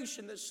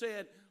generation that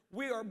said,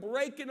 we are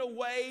breaking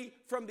away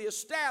from the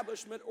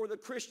establishment or the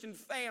Christian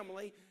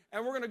family,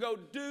 and we're going to go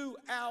do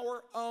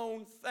our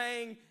own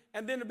thing.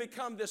 And then it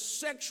become this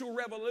sexual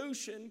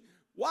revolution.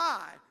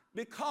 Why?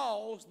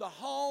 Because the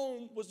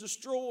home was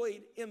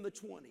destroyed in the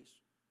 20s.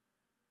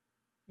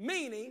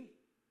 Meaning,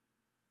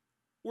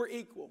 we're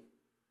equal.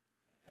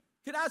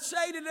 Can I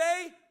say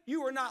today,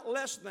 you are not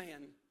less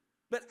than,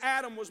 but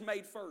Adam was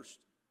made first.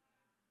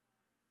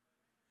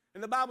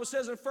 And the Bible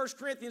says in 1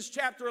 Corinthians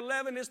chapter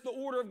 11, it's the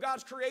order of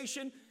God's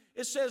creation.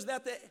 It says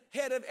that the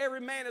head of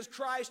every man is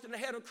Christ, and the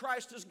head of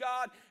Christ is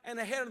God, and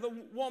the head of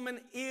the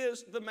woman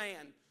is the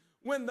man.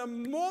 When the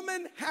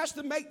woman has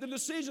to make the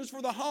decisions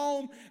for the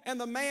home and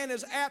the man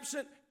is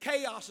absent,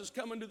 chaos is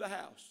coming to the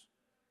house.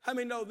 How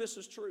many know this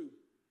is true?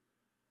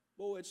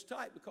 Boy, it's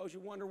tight because you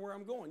wonder where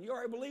I'm going. You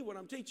already believe what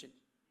I'm teaching.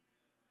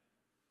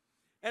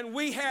 And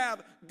we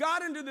have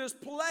got into this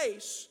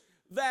place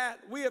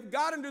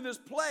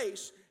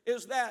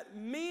is that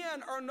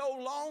men are no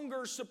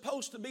longer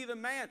supposed to be the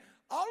man.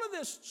 All of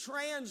this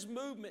trans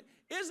movement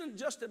isn't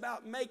just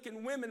about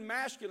making women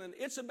masculine.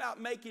 It's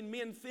about making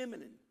men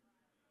feminine.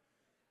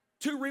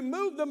 To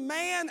remove the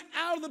man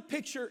out of the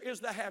picture is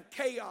to have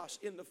chaos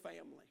in the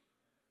family.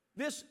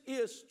 This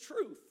is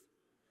truth.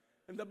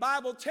 And the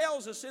Bible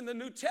tells us in the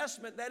New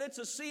Testament that it's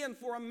a sin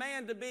for a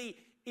man to be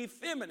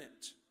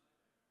effeminate.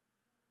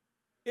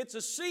 It's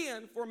a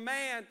sin for a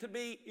man to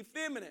be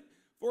effeminate.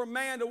 For a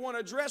man to want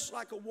to dress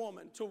like a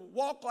woman, to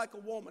walk like a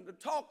woman, to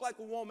talk like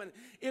a woman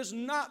is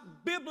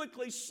not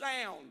biblically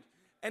sound.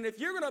 And if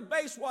you're going to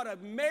base what a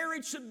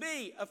marriage should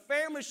be, a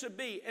family should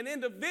be, an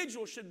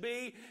individual should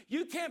be,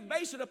 you can't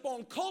base it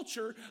upon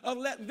culture of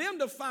letting them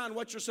define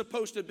what you're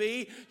supposed to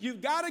be.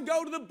 You've got to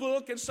go to the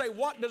book and say,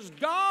 what does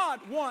God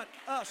want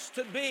us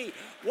to be?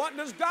 What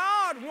does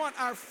God want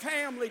our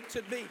family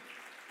to be?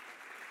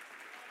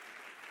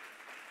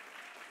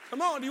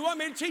 Come on, do you want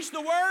me to teach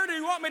the word, or do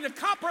you want me to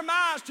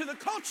compromise to the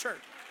culture?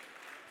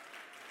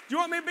 Do you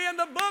want me to be in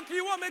the book, or do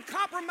you want me to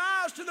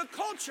compromise to the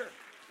culture?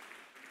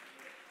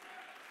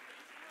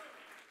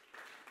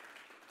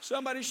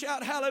 Somebody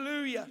shout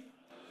hallelujah.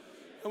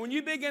 And when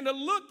you begin to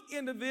look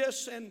into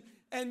this,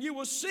 and you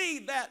will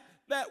see that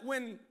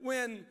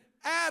when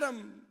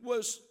Adam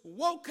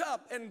woke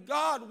up and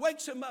God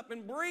wakes him up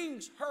and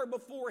brings her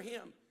before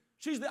him,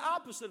 she's the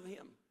opposite of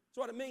him. That's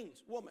what it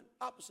means, woman,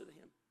 opposite of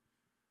him.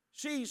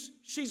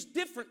 She's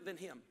different than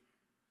him.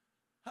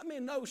 How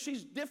many know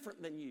she's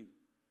different than you?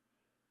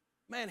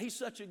 Man, he's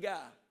such a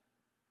guy.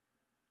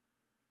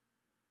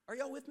 Are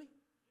y'all with me?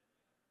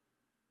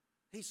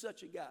 He's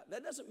such a guy.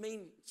 That doesn't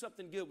mean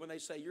something good when they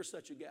say you're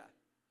such a guy.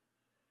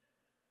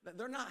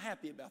 They're not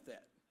happy about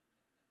that.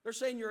 They're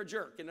saying you're a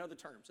jerk in other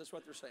terms. That's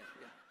what they're saying.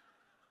 Yeah.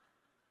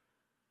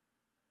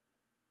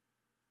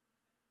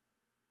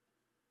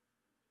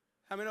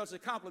 How many know it's a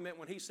compliment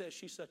when he says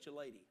she's such a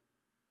lady?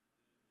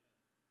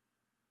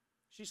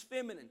 She's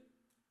feminine.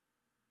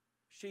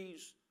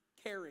 She's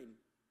caring.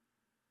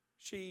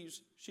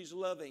 She's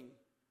loving.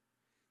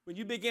 When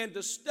you begin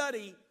to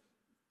study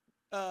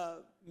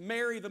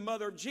Mary, the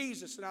mother of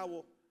Jesus, and I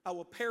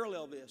will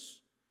parallel this.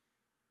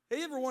 Have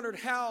you ever wondered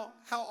how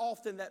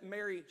often that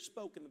Mary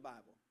spoke in the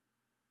Bible?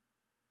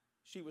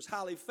 She was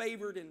highly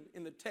favored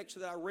in the text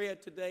that I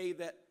read today,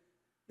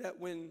 that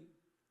when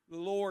the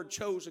Lord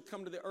chose to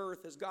come to the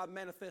earth as God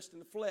manifest in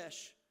the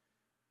flesh,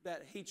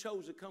 that he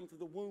chose to come through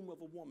the womb of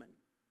a woman.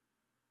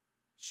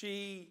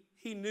 He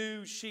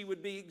knew she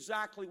would be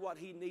exactly what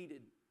he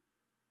needed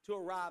to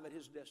arrive at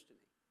his destiny.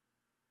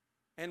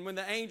 And when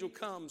the angel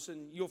comes,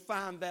 and you'll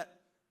find that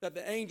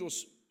the angel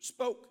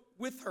spoke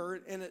with her,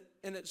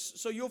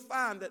 so you'll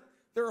find that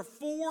there are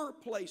 4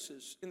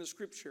 places in the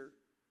Scripture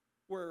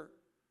where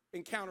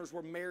encounters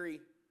where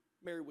Mary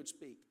would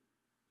speak.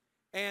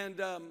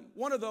 And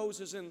one of those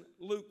is in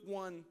Luke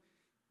 1.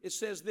 It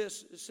says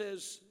this.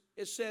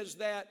 It says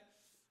that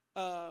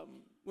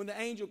when the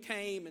angel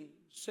came and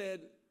said,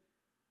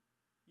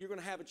 "You're going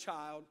to have a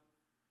child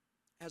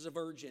as a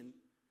virgin,"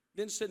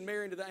 then said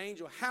Mary unto the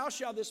angel, "How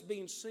shall this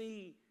be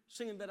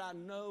seeing that I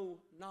know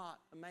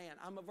not a man?"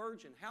 I'm a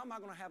virgin. How am I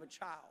going to have a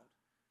child,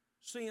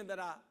 seeing that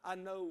I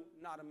know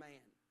not a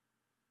man?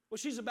 Well,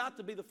 she's about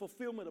to be the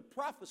fulfillment of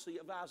prophecy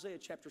of Isaiah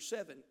chapter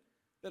 7,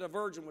 that a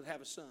virgin would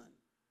have a son.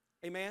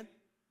 Amen?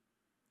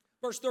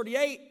 Verse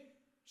 38,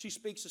 she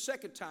speaks a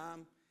second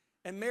time,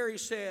 and Mary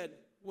said,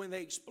 when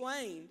they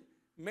explained,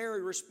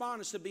 Mary responded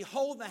and said,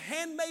 "Behold, the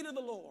handmaid of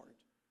the Lord,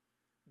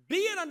 be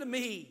it unto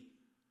me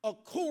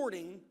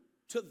according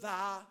to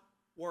thy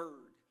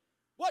word."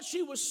 What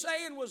she was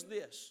saying was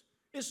this: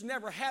 it's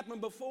never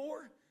happened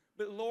before,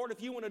 but Lord,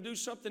 if you want to do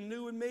something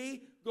new in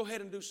me, go ahead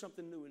and do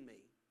something new in me.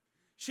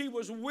 She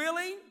was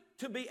willing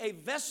to be a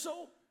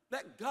vessel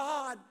that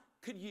God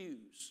could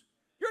use.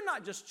 You're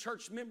not just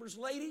church members,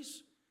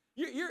 ladies.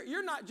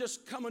 You're not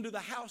just coming to the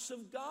house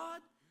of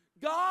God.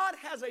 God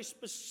has a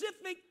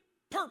specific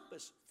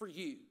purpose for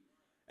you.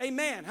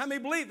 Amen. How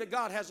many believe that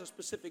God has a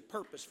specific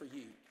purpose for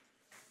you?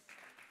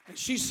 And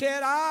she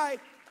said,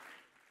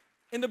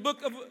 in the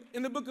book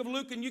of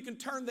Luke, and you can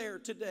turn there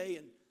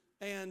today,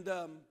 and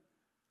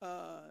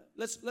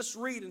let's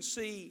read and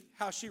see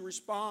how she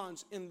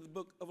responds in the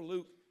book of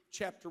Luke,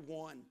 chapter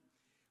 1.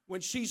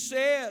 When she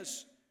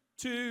says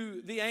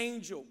to the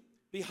angel,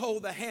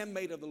 behold, the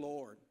handmaid of the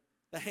Lord,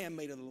 the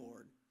handmaid of the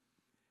Lord.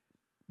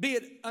 Be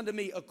it unto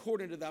me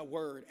according to thy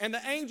word. And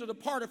the angel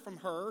departed from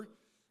her,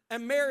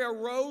 and Mary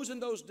arose in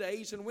those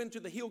days and went to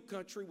the hill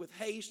country with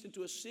haste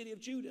into a city of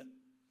Judah,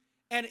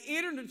 and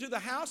entered into the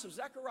house of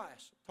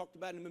Zacharias, talked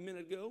about him a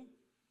minute ago,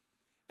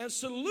 and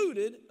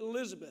saluted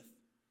Elizabeth.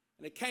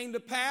 And it came to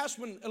pass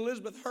when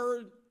Elizabeth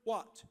heard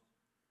what?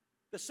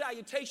 The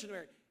salutation of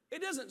Mary.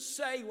 It doesn't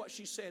say what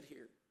she said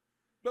here.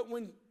 But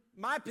when,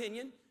 my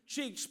opinion,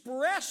 she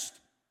expressed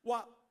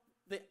what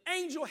the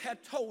angel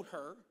had told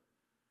her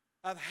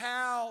of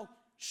how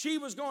she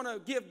was going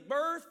to give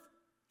birth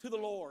to the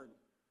Lord,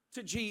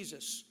 to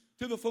Jesus,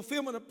 to the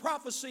fulfillment of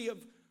prophecy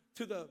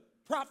to the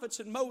prophets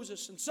and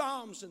Moses and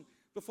Psalms, and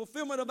the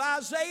fulfillment of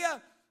Isaiah,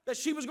 that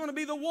she was going to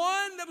be the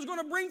one that was going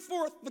to bring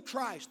forth the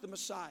Christ, the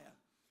Messiah.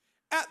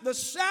 At the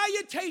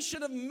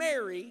salutation of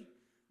Mary,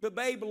 the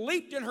babe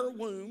leaped in her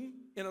womb,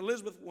 in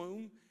Elizabeth's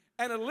womb,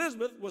 and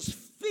Elizabeth was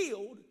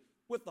filled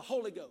with the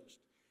Holy Ghost.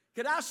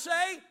 Could I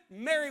say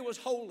Mary was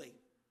holy?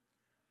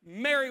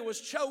 Mary was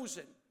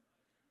chosen.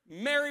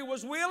 Mary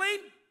was willing.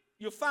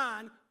 You'll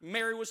find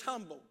Mary was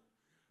humble.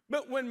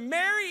 But when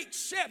Mary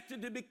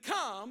accepted to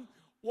become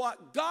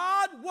what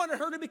God wanted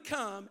her to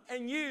become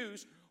and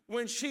use,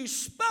 when she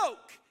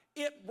spoke,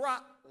 it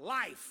brought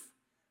life.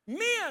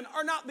 Men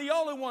are not the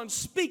only ones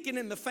speaking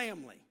in the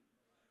family.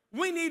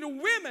 We need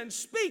women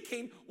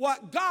speaking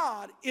what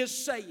God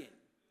is saying.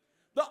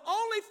 The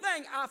only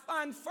thing I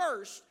find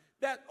first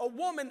that a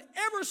woman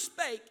ever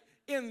spake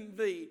in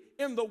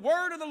the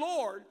word of the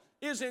Lord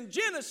is in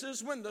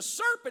Genesis, when the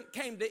serpent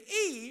came to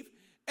Eve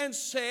and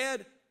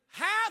said,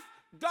 hath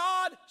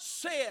God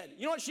said.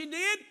 You know what she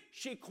did?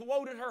 She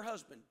quoted her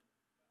husband.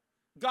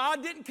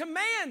 God didn't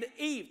command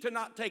Eve to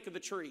not take of the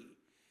tree.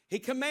 He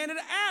commanded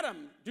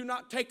Adam, do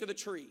not take of the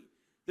tree.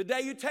 The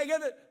day you take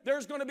of it,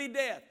 there's going to be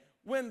death.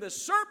 When the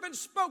serpent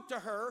spoke to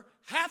her,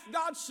 hath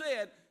God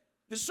said,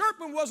 the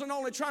serpent wasn't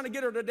only trying to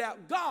get her to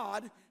doubt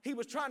God, he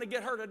was trying to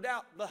get her to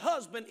doubt the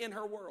husband in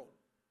her world.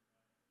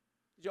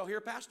 Did y'all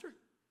hear, Pastor?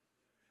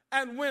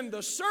 And when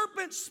the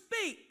serpent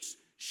speaks,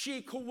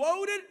 she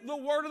quoted the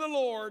word of the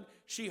Lord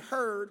she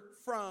heard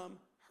from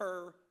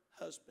her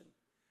husband.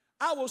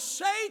 I will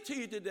say to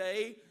you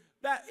today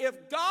that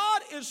if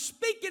God is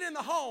speaking in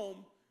the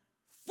home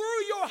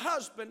through your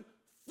husband,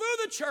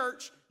 through the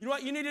church, you know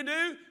what you need to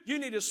do? You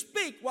need to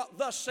speak what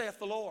thus saith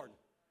the Lord.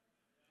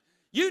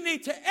 You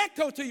need to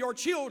echo to your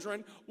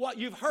children what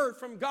you've heard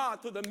from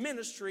God through the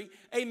ministry,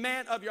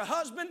 amen, of your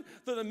husband,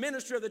 through the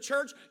ministry of the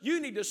church. You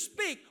need to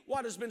speak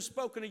what has been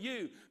spoken to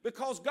you,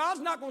 because God's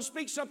not going to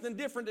speak something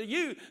different to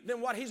you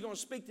than what he's going to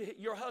speak to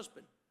your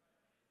husband.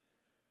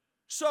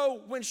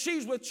 So when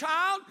she's with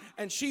child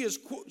and she's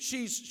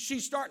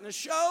starting to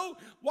show,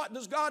 what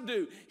does God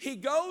do? He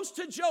goes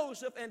to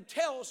Joseph and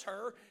tells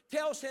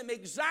him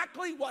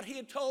exactly what he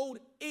had told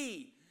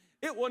Eve.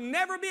 It will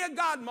never be a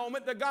God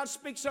moment that God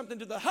speaks something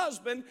to the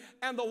husband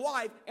and the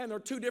wife and they're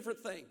two different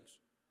things.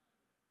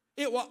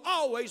 It will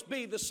always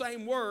be the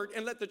same word,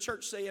 and let the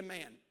church say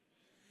amen.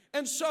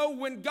 And so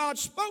when God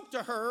spoke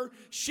to her,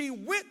 she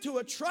went to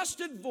a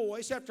trusted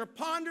voice after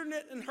pondering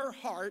it in her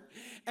heart,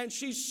 and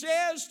she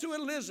says to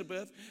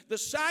Elizabeth the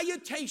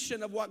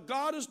salutation of what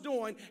God is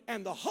doing,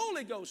 and the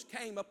Holy Ghost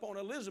came upon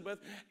Elizabeth,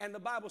 and the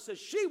Bible says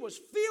she was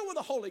filled with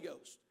the Holy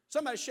Ghost.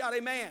 Somebody shout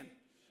amen.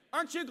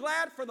 Aren't you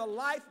glad for the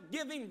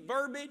life-giving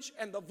verbiage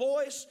and the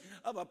voice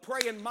of a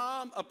praying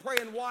mom, a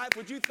praying wife?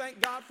 Would you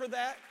thank God for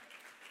that?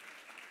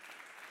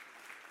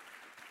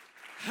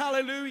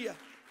 Hallelujah.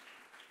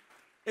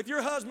 If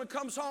your husband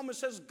comes home and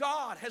says,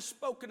 God has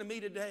spoken to me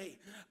today.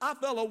 I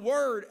felt a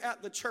word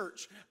at the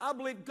church. I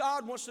believe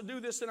God wants to do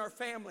this in our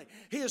family.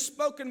 He has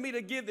spoken to me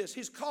to give this.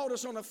 He's called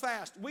us on a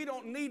fast. We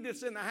don't need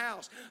this in the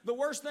house. The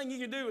worst thing you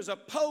can do is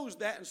oppose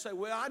that and say,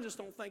 well, I just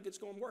don't think it's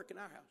going to work in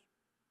our house.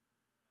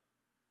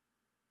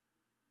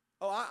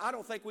 Oh, I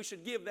don't think we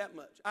should give that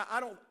much. I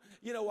don't,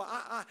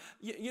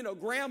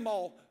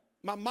 Grandma,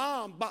 my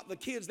mom bought the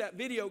kids that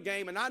video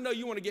game, and I know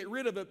you want to get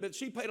rid of it, but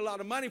she paid a lot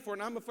of money for it,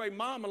 and I'm afraid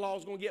Mama-in-law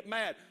is going to get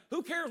mad.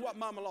 Who cares what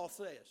Mama-in-law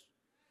says?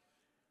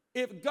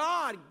 If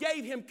God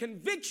gave him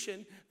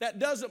conviction that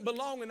doesn't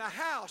belong in the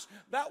house,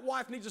 that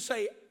wife needs to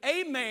say,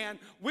 amen,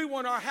 we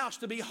want our house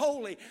to be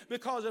holy,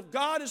 because if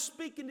God is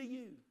speaking to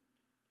you,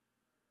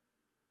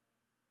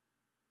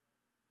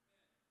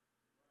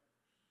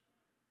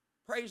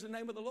 praise the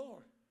name of the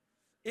Lord.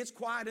 It's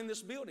quiet in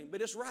this building,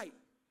 but it's right.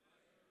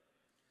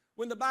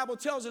 When the Bible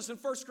tells us in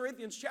 1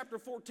 Corinthians chapter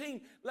 14,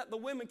 let the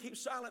women keep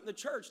silent in the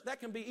church, that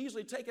can be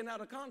easily taken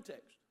out of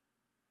context.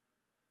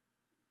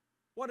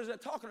 What is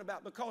that talking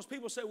about? Because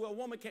people say, well, a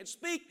woman can't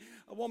speak,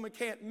 a woman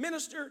can't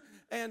minister,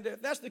 and if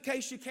that's the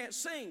case, she can't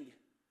sing.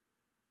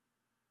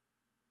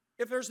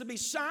 If there's to be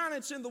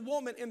silence in the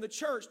woman in the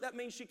church, that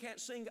means she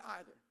can't sing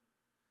either.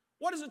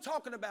 What is it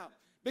talking about?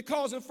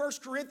 Because in 1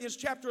 Corinthians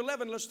chapter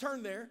 11, let's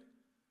turn there.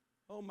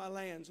 Oh, my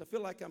lands, I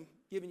feel like I'm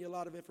giving you a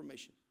lot of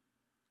information.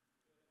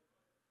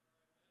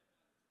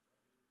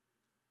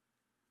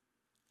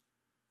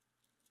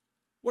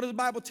 What does the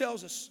Bible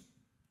tells us?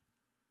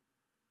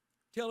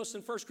 Tell us in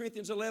 1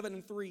 Corinthians 11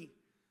 and 3,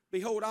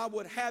 behold, I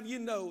would have you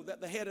know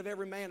that the head of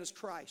every man is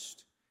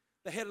Christ.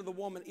 The head of the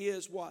woman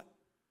is what?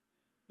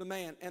 The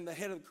man. And the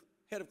head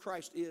of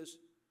Christ is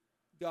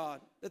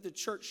God. Let the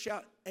church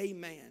shout,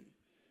 amen.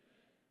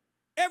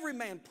 Every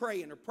man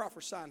praying or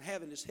prophesying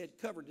having his head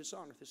covered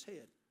dishonoreth his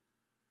head.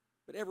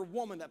 But every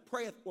woman that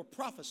prayeth or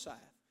prophesieth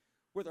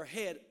with her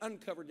head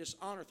uncovered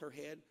dishonoreth her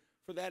head,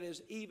 for that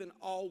is even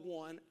all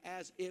one,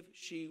 as if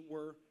she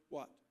were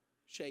what?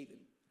 Shaven.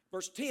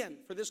 Verse 10,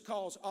 for this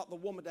cause ought the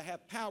woman to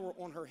have power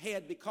on her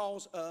head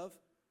because of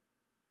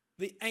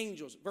the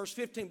angels. Verse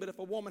 15, but if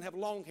a woman have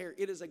long hair,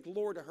 it is a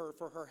glory to her,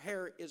 for her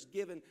hair is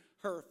given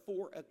her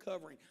for a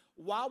covering.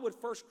 Why would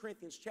 1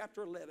 Corinthians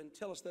chapter 11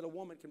 tell us that a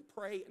woman can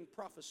pray and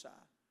prophesy,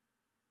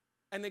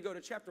 and then go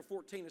to chapter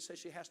 14 and say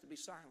she has to be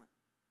silent?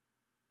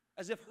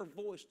 As if her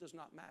voice does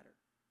not matter.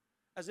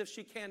 As if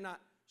she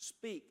cannot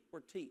speak or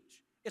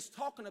teach. It's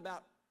talking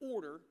about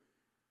order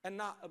and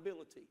not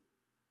ability.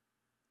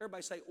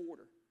 Everybody say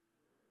order.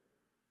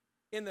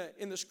 In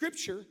the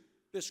scripture,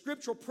 the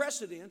scriptural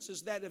precedence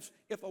is that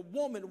if a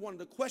woman wanted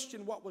to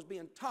question what was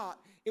being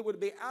taught, it would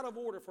be out of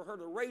order for her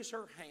to raise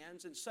her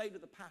hands and say to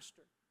the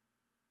pastor,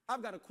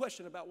 I've got a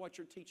question about what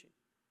you're teaching.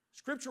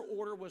 Scriptural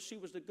order was she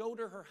was to go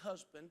to her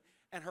husband,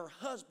 and her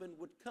husband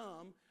would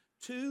come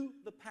to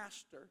the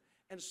pastor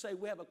and say,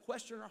 we have a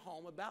question in our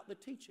home about the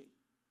teaching.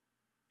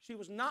 She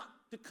was not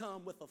to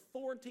come with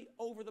authority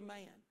over the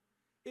man.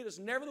 It is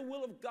never the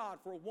will of God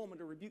for a woman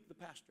to rebuke the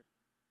pastor.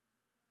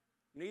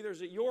 Neither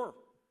is it your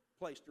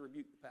place to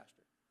rebuke the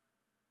pastor.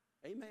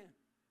 Amen.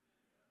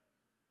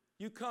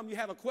 You come, you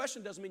have a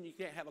question, doesn't mean you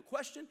can't have a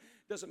question,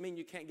 doesn't mean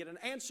you can't get an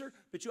answer,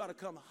 but you ought to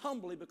come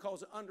humbly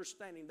because of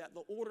understanding that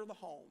the order of the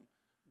home,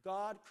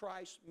 God,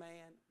 Christ,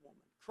 man, woman.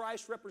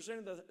 Christ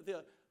represented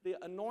the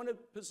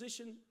anointed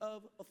position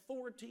of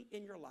authority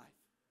in your life.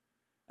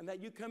 And that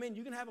you come in,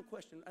 you can have a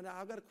question, and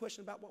I've got a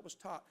question about what was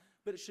taught,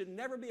 but it should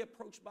never be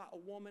approached by a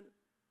woman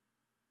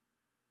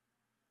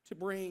to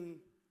bring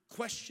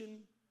question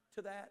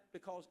to that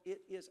because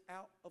it is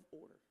out of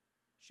order.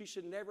 She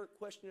should never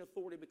question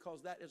authority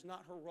because that is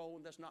not her role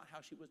and that's not how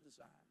she was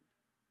designed.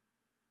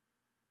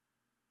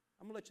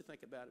 I'm going to let you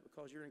think about it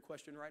because you're in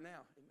question right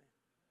now. Amen.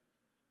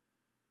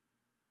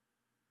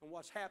 And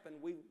what's happened,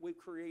 we've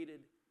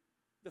created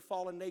the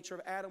fallen nature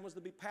of Adam was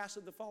to be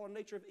passive. The fallen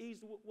nature of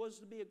Eve was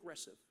to be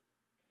aggressive.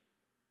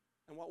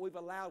 And what we've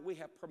allowed, we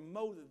have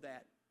promoted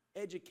that,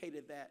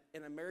 educated that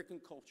in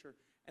American culture,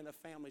 and the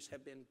families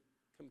have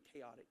become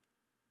chaotic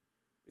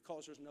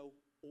because there's no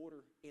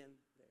order in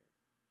there.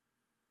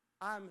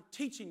 I'm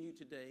teaching you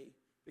today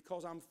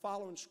because I'm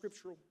following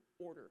scriptural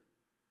order.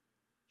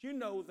 Do you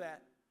know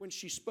that when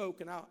she spoke,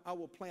 and I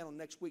will plan on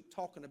next week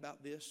talking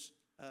about this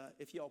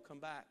if y'all come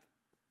back.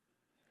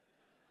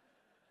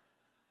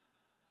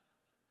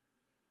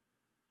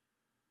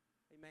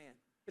 Amen.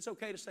 It's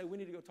okay to say we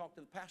need to go talk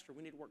to the pastor.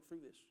 We need to work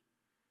through this.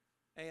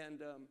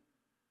 And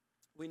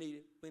we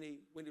need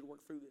to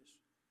work through this.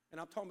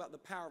 And I'm talking about the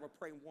power of a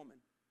praying woman.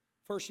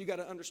 First, you got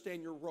to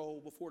understand your role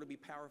before to be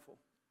powerful.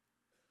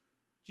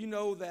 Do you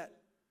know that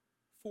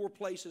 4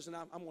 places, and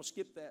I'm going to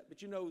skip that,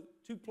 but you know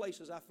 2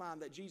 places I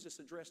find that Jesus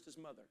addressed his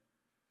mother.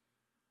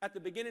 At the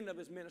beginning of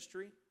his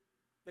ministry,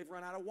 they've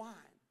run out of wine.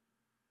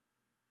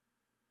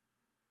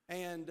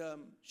 And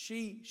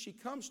she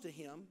comes to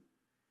him,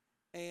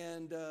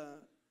 and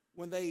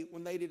when they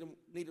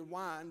needed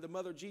wine, the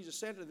mother of Jesus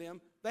said to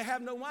them, they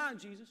have no wine,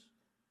 Jesus.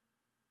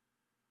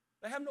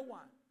 They have no wine.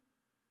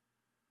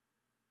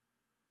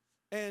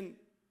 And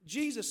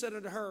Jesus said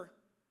unto her,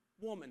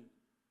 woman.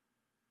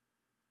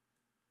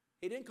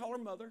 He didn't call her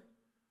mother.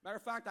 Matter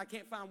of fact, I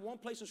can't find one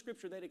place in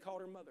Scripture that he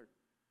called her mother.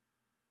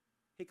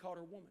 He called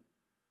her woman.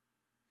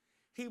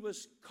 He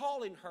was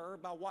calling her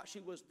by what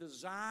she was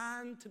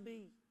designed to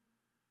be.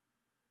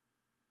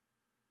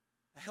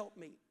 A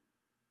helpmeet,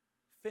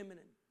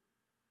 feminine.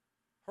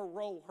 Her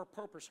role, her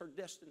purpose, her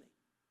destiny.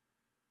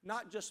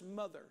 Not just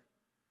mother,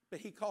 but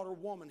he called her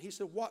woman. He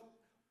said, what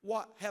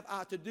have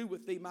I to do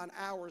with thee? Mine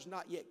hour is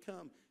not yet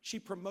come. She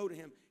promoted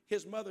him.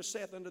 His mother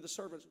saith unto the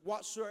servants,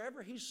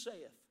 whatsoever he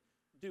saith,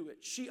 do it.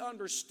 She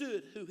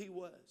understood who he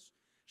was.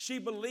 She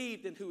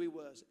believed in who he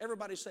was.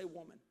 Everybody say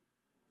woman.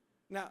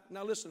 Now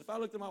listen, if I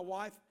looked at my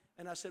wife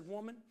and I said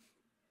woman,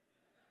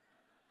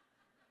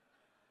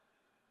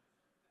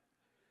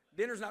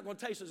 dinner's not going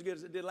to taste as good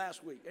as it did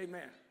last week.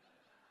 Amen.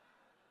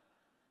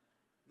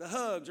 The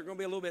hugs are going to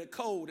be a little bit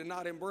cold and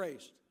not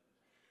embraced.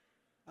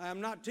 I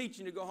am not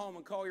teaching you to go home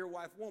and call your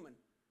wife woman.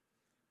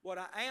 What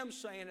I am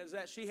saying is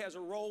that she has a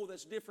role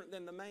that's different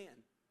than the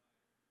man.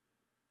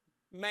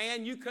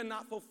 Man, you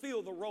cannot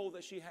fulfill the role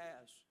that she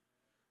has.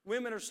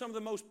 Women are some of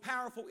the most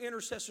powerful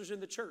intercessors in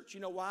the church.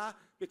 You know why?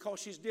 Because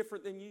she's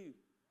different than you.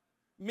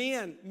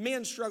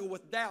 Men struggle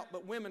with doubt,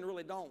 but women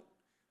really don't.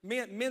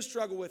 Men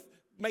struggle with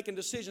making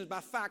decisions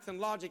by fact and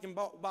logic and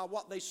by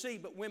what they see,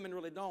 but women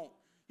really don't.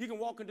 You can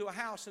walk into a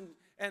house,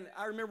 and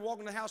I remember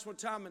walking to the house one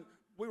time, and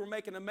we were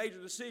making a major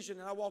decision,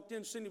 and I walked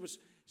in, Cindy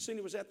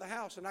was at the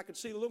house, and I could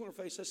see the look on her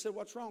face. I said,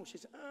 "What's wrong?" She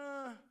said,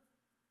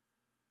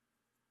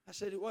 I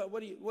said,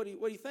 what are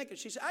you thinking?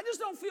 She said, "I just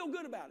don't feel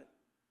good about it."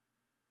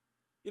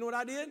 You know what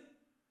I did?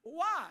 Well,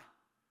 why?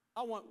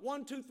 I want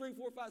 1, 2, 3,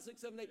 4, 5,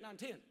 6, 7, 8, 9,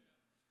 10.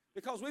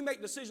 Because we make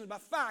decisions by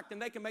fact,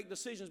 and they can make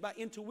decisions by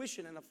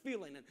intuition and a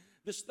feeling and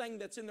this thing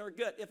that's in their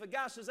gut. If a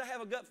guy says, "I have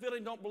a gut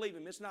feeling," don't believe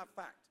him. It's not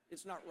fact.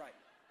 It's not right.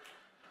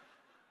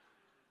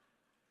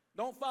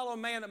 Don't follow a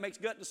man that makes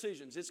gut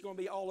decisions. It's going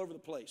to be all over the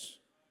place.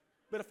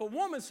 But if a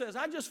woman says,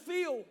 "I just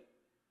feel,"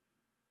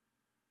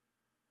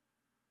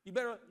 you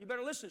better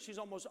listen. She's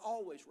almost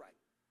always right.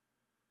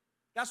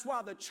 That's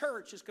why the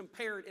church is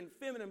compared in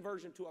feminine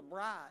version to a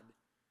bride,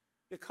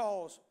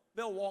 because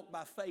they'll walk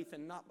by faith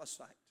and not by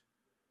sight.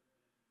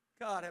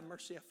 God have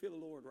mercy, I feel the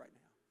Lord right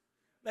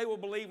now. They will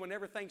believe when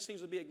everything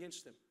seems to be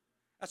against them.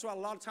 That's why a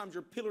lot of times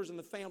your pillars in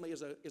the family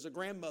is a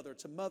grandmother,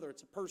 it's a mother,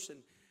 it's a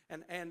person,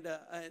 and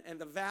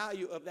the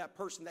value of that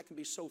person that can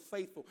be so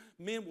faithful.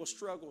 Men will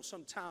struggle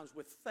sometimes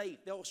with faith.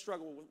 They'll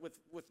struggle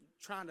with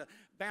trying to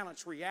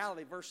balance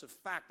reality versus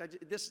fact.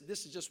 This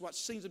is just what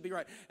seems to be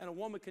right. And a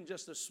woman can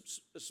just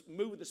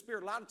move with the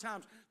Spirit. A lot of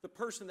times the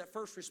person that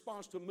first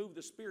responds to a move of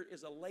the Spirit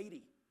is a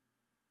lady,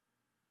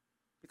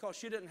 because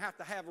she didn't have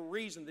to have a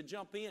reason to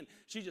jump in.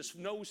 She just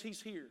knows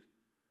He's here.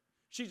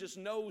 She just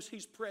knows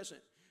He's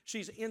present.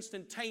 She's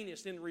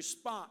instantaneous in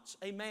response.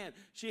 Amen.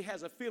 She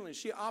has a feeling.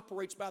 She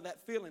operates by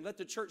that feeling. Let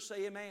the church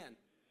say amen.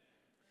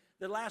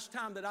 The last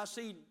time that I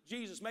see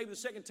Jesus, maybe the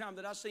second time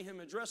that I see Him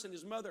addressing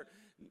His mother,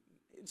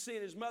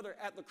 seeing His mother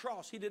at the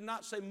cross, He did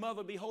not say,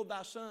 "Mother, behold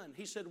thy son."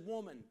 He said,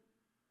 "Woman,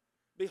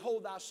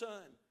 behold thy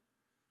son.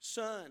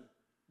 Son,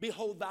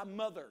 behold thy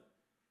mother."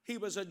 He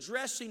was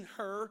addressing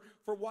her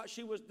for what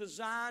she was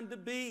designed to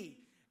be.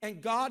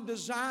 And God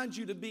designed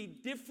you to be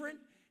different.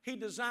 He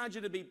designed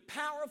you to be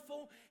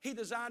powerful. He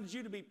designed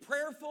you to be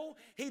prayerful.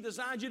 He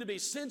designed you to be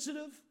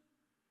sensitive.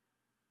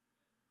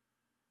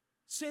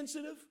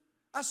 Sensitive.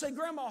 I say,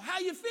 "Grandma, how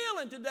you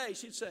feeling today?"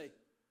 She'd say.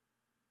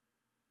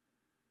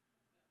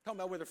 Talking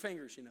about with her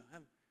fingers, you know.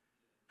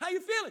 "How you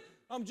feeling?"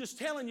 I'm just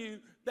telling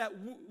you that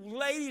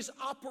ladies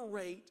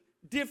operate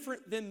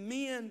different than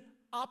men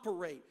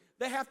operate.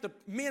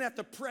 Men have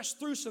to press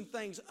through some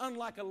things,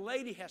 unlike a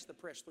lady has to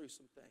press through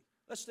some things.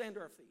 Let's stand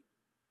to our feet.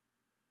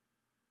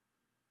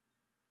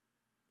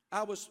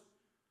 I was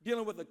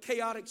dealing with a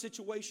chaotic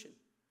situation.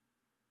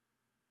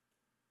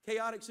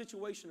 Chaotic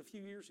situation a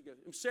few years ago,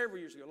 several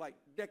years ago, like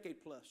a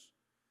decade plus.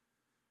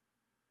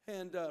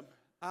 And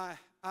I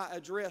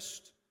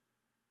addressed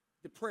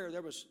the prayer.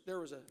 There was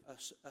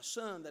a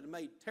son that had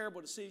made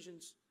terrible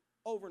decisions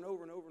over and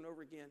over and over and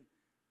over again.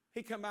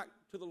 He come back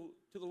to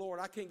the Lord.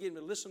 I couldn't get him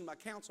to listen to my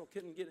counsel.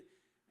 Couldn't get it.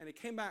 And he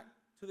came back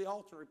to the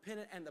altar and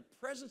repented, and the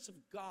presence of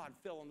God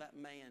fell on that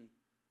man.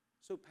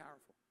 So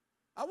powerful.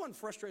 I wasn't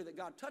frustrated that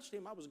God touched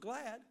him. I was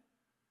glad.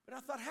 But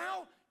I thought,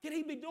 how can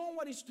he be doing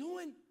what he's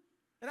doing?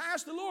 And I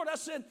asked the Lord, I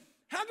said,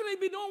 how can he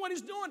be doing what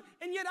he's doing,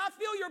 and yet I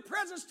feel your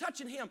presence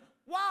touching him?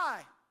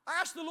 Why? I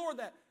asked the Lord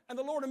that, and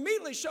the Lord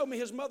immediately showed me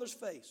his mother's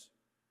face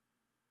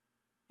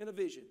in a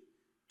vision.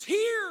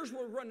 Tears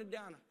were running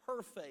down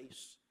her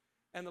face,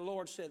 and the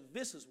Lord said,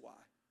 this is why.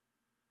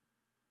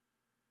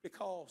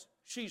 Because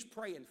she's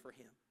praying for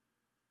him.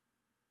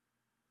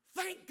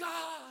 Thank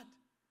God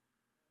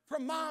for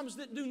moms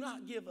that do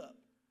not give up.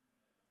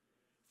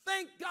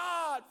 Thank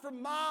God for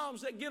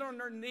moms that get on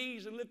their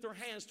knees and lift their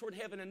hands toward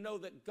heaven and know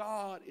that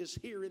God is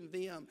hearing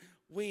them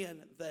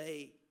when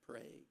they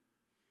pray.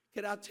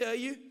 Can I tell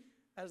you,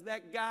 as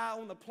that guy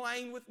on the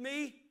plane with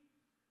me,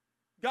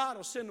 God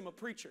will send him a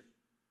preacher.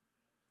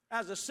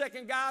 As the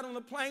second guy on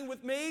the plane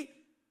with me,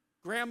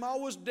 Grandma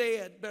was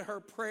dead, but her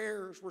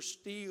prayers were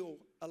still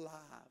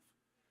alive.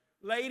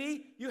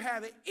 Lady, you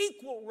have an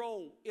equal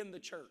role in the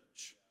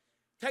church.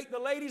 Take the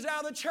ladies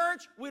out of the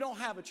church, we don't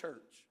have a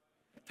church.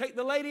 Take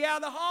the lady out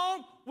of the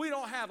home, we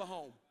don't have a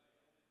home.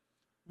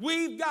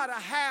 We've got to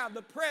have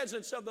the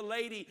presence of the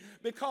lady,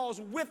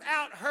 because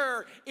without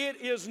her,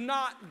 it is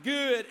not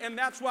good. And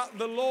that's what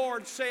the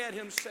Lord said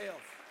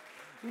himself.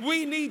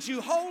 We need you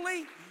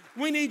holy.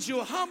 We need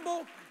you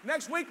humble.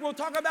 Next week, we'll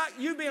talk about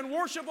you being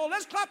worshipful.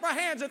 Let's clap our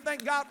hands and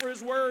thank God for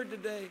his word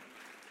today.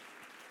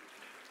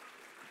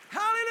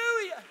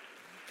 Hallelujah.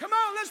 Come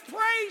on, let's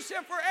praise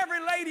him for every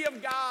lady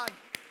of God.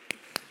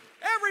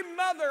 Every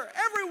mother,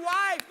 every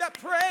wife that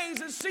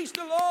prays and seeks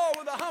the Lord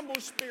with a humble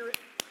spirit.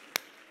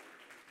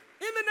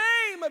 In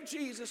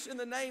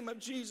the name of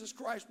Jesus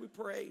Christ, we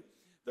pray.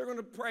 They're going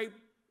to play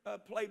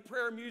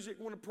prayer music.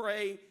 We're going to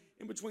pray.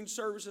 in between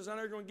services. I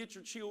know you're going to get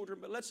your children,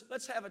 but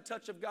let's have a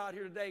touch of God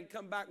here today and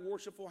come back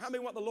worshipful. How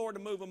many want the Lord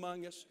to move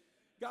among us?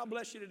 God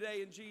bless you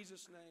today in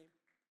Jesus' name.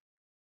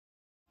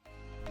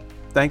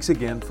 Thanks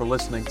again for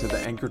listening to the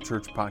Anchor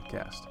Church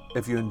podcast.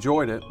 If you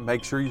enjoyed it,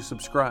 make sure you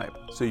subscribe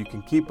so you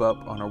can keep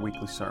up on our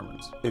weekly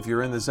sermons. If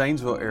you're in the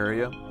Zanesville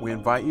area, we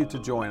invite you to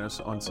join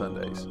us on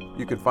Sundays.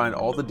 You can find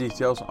all the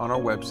details on our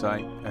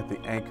website at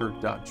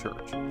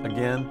theanchor.church.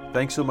 Again,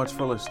 thanks so much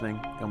for listening,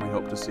 and we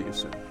hope to see you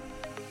soon.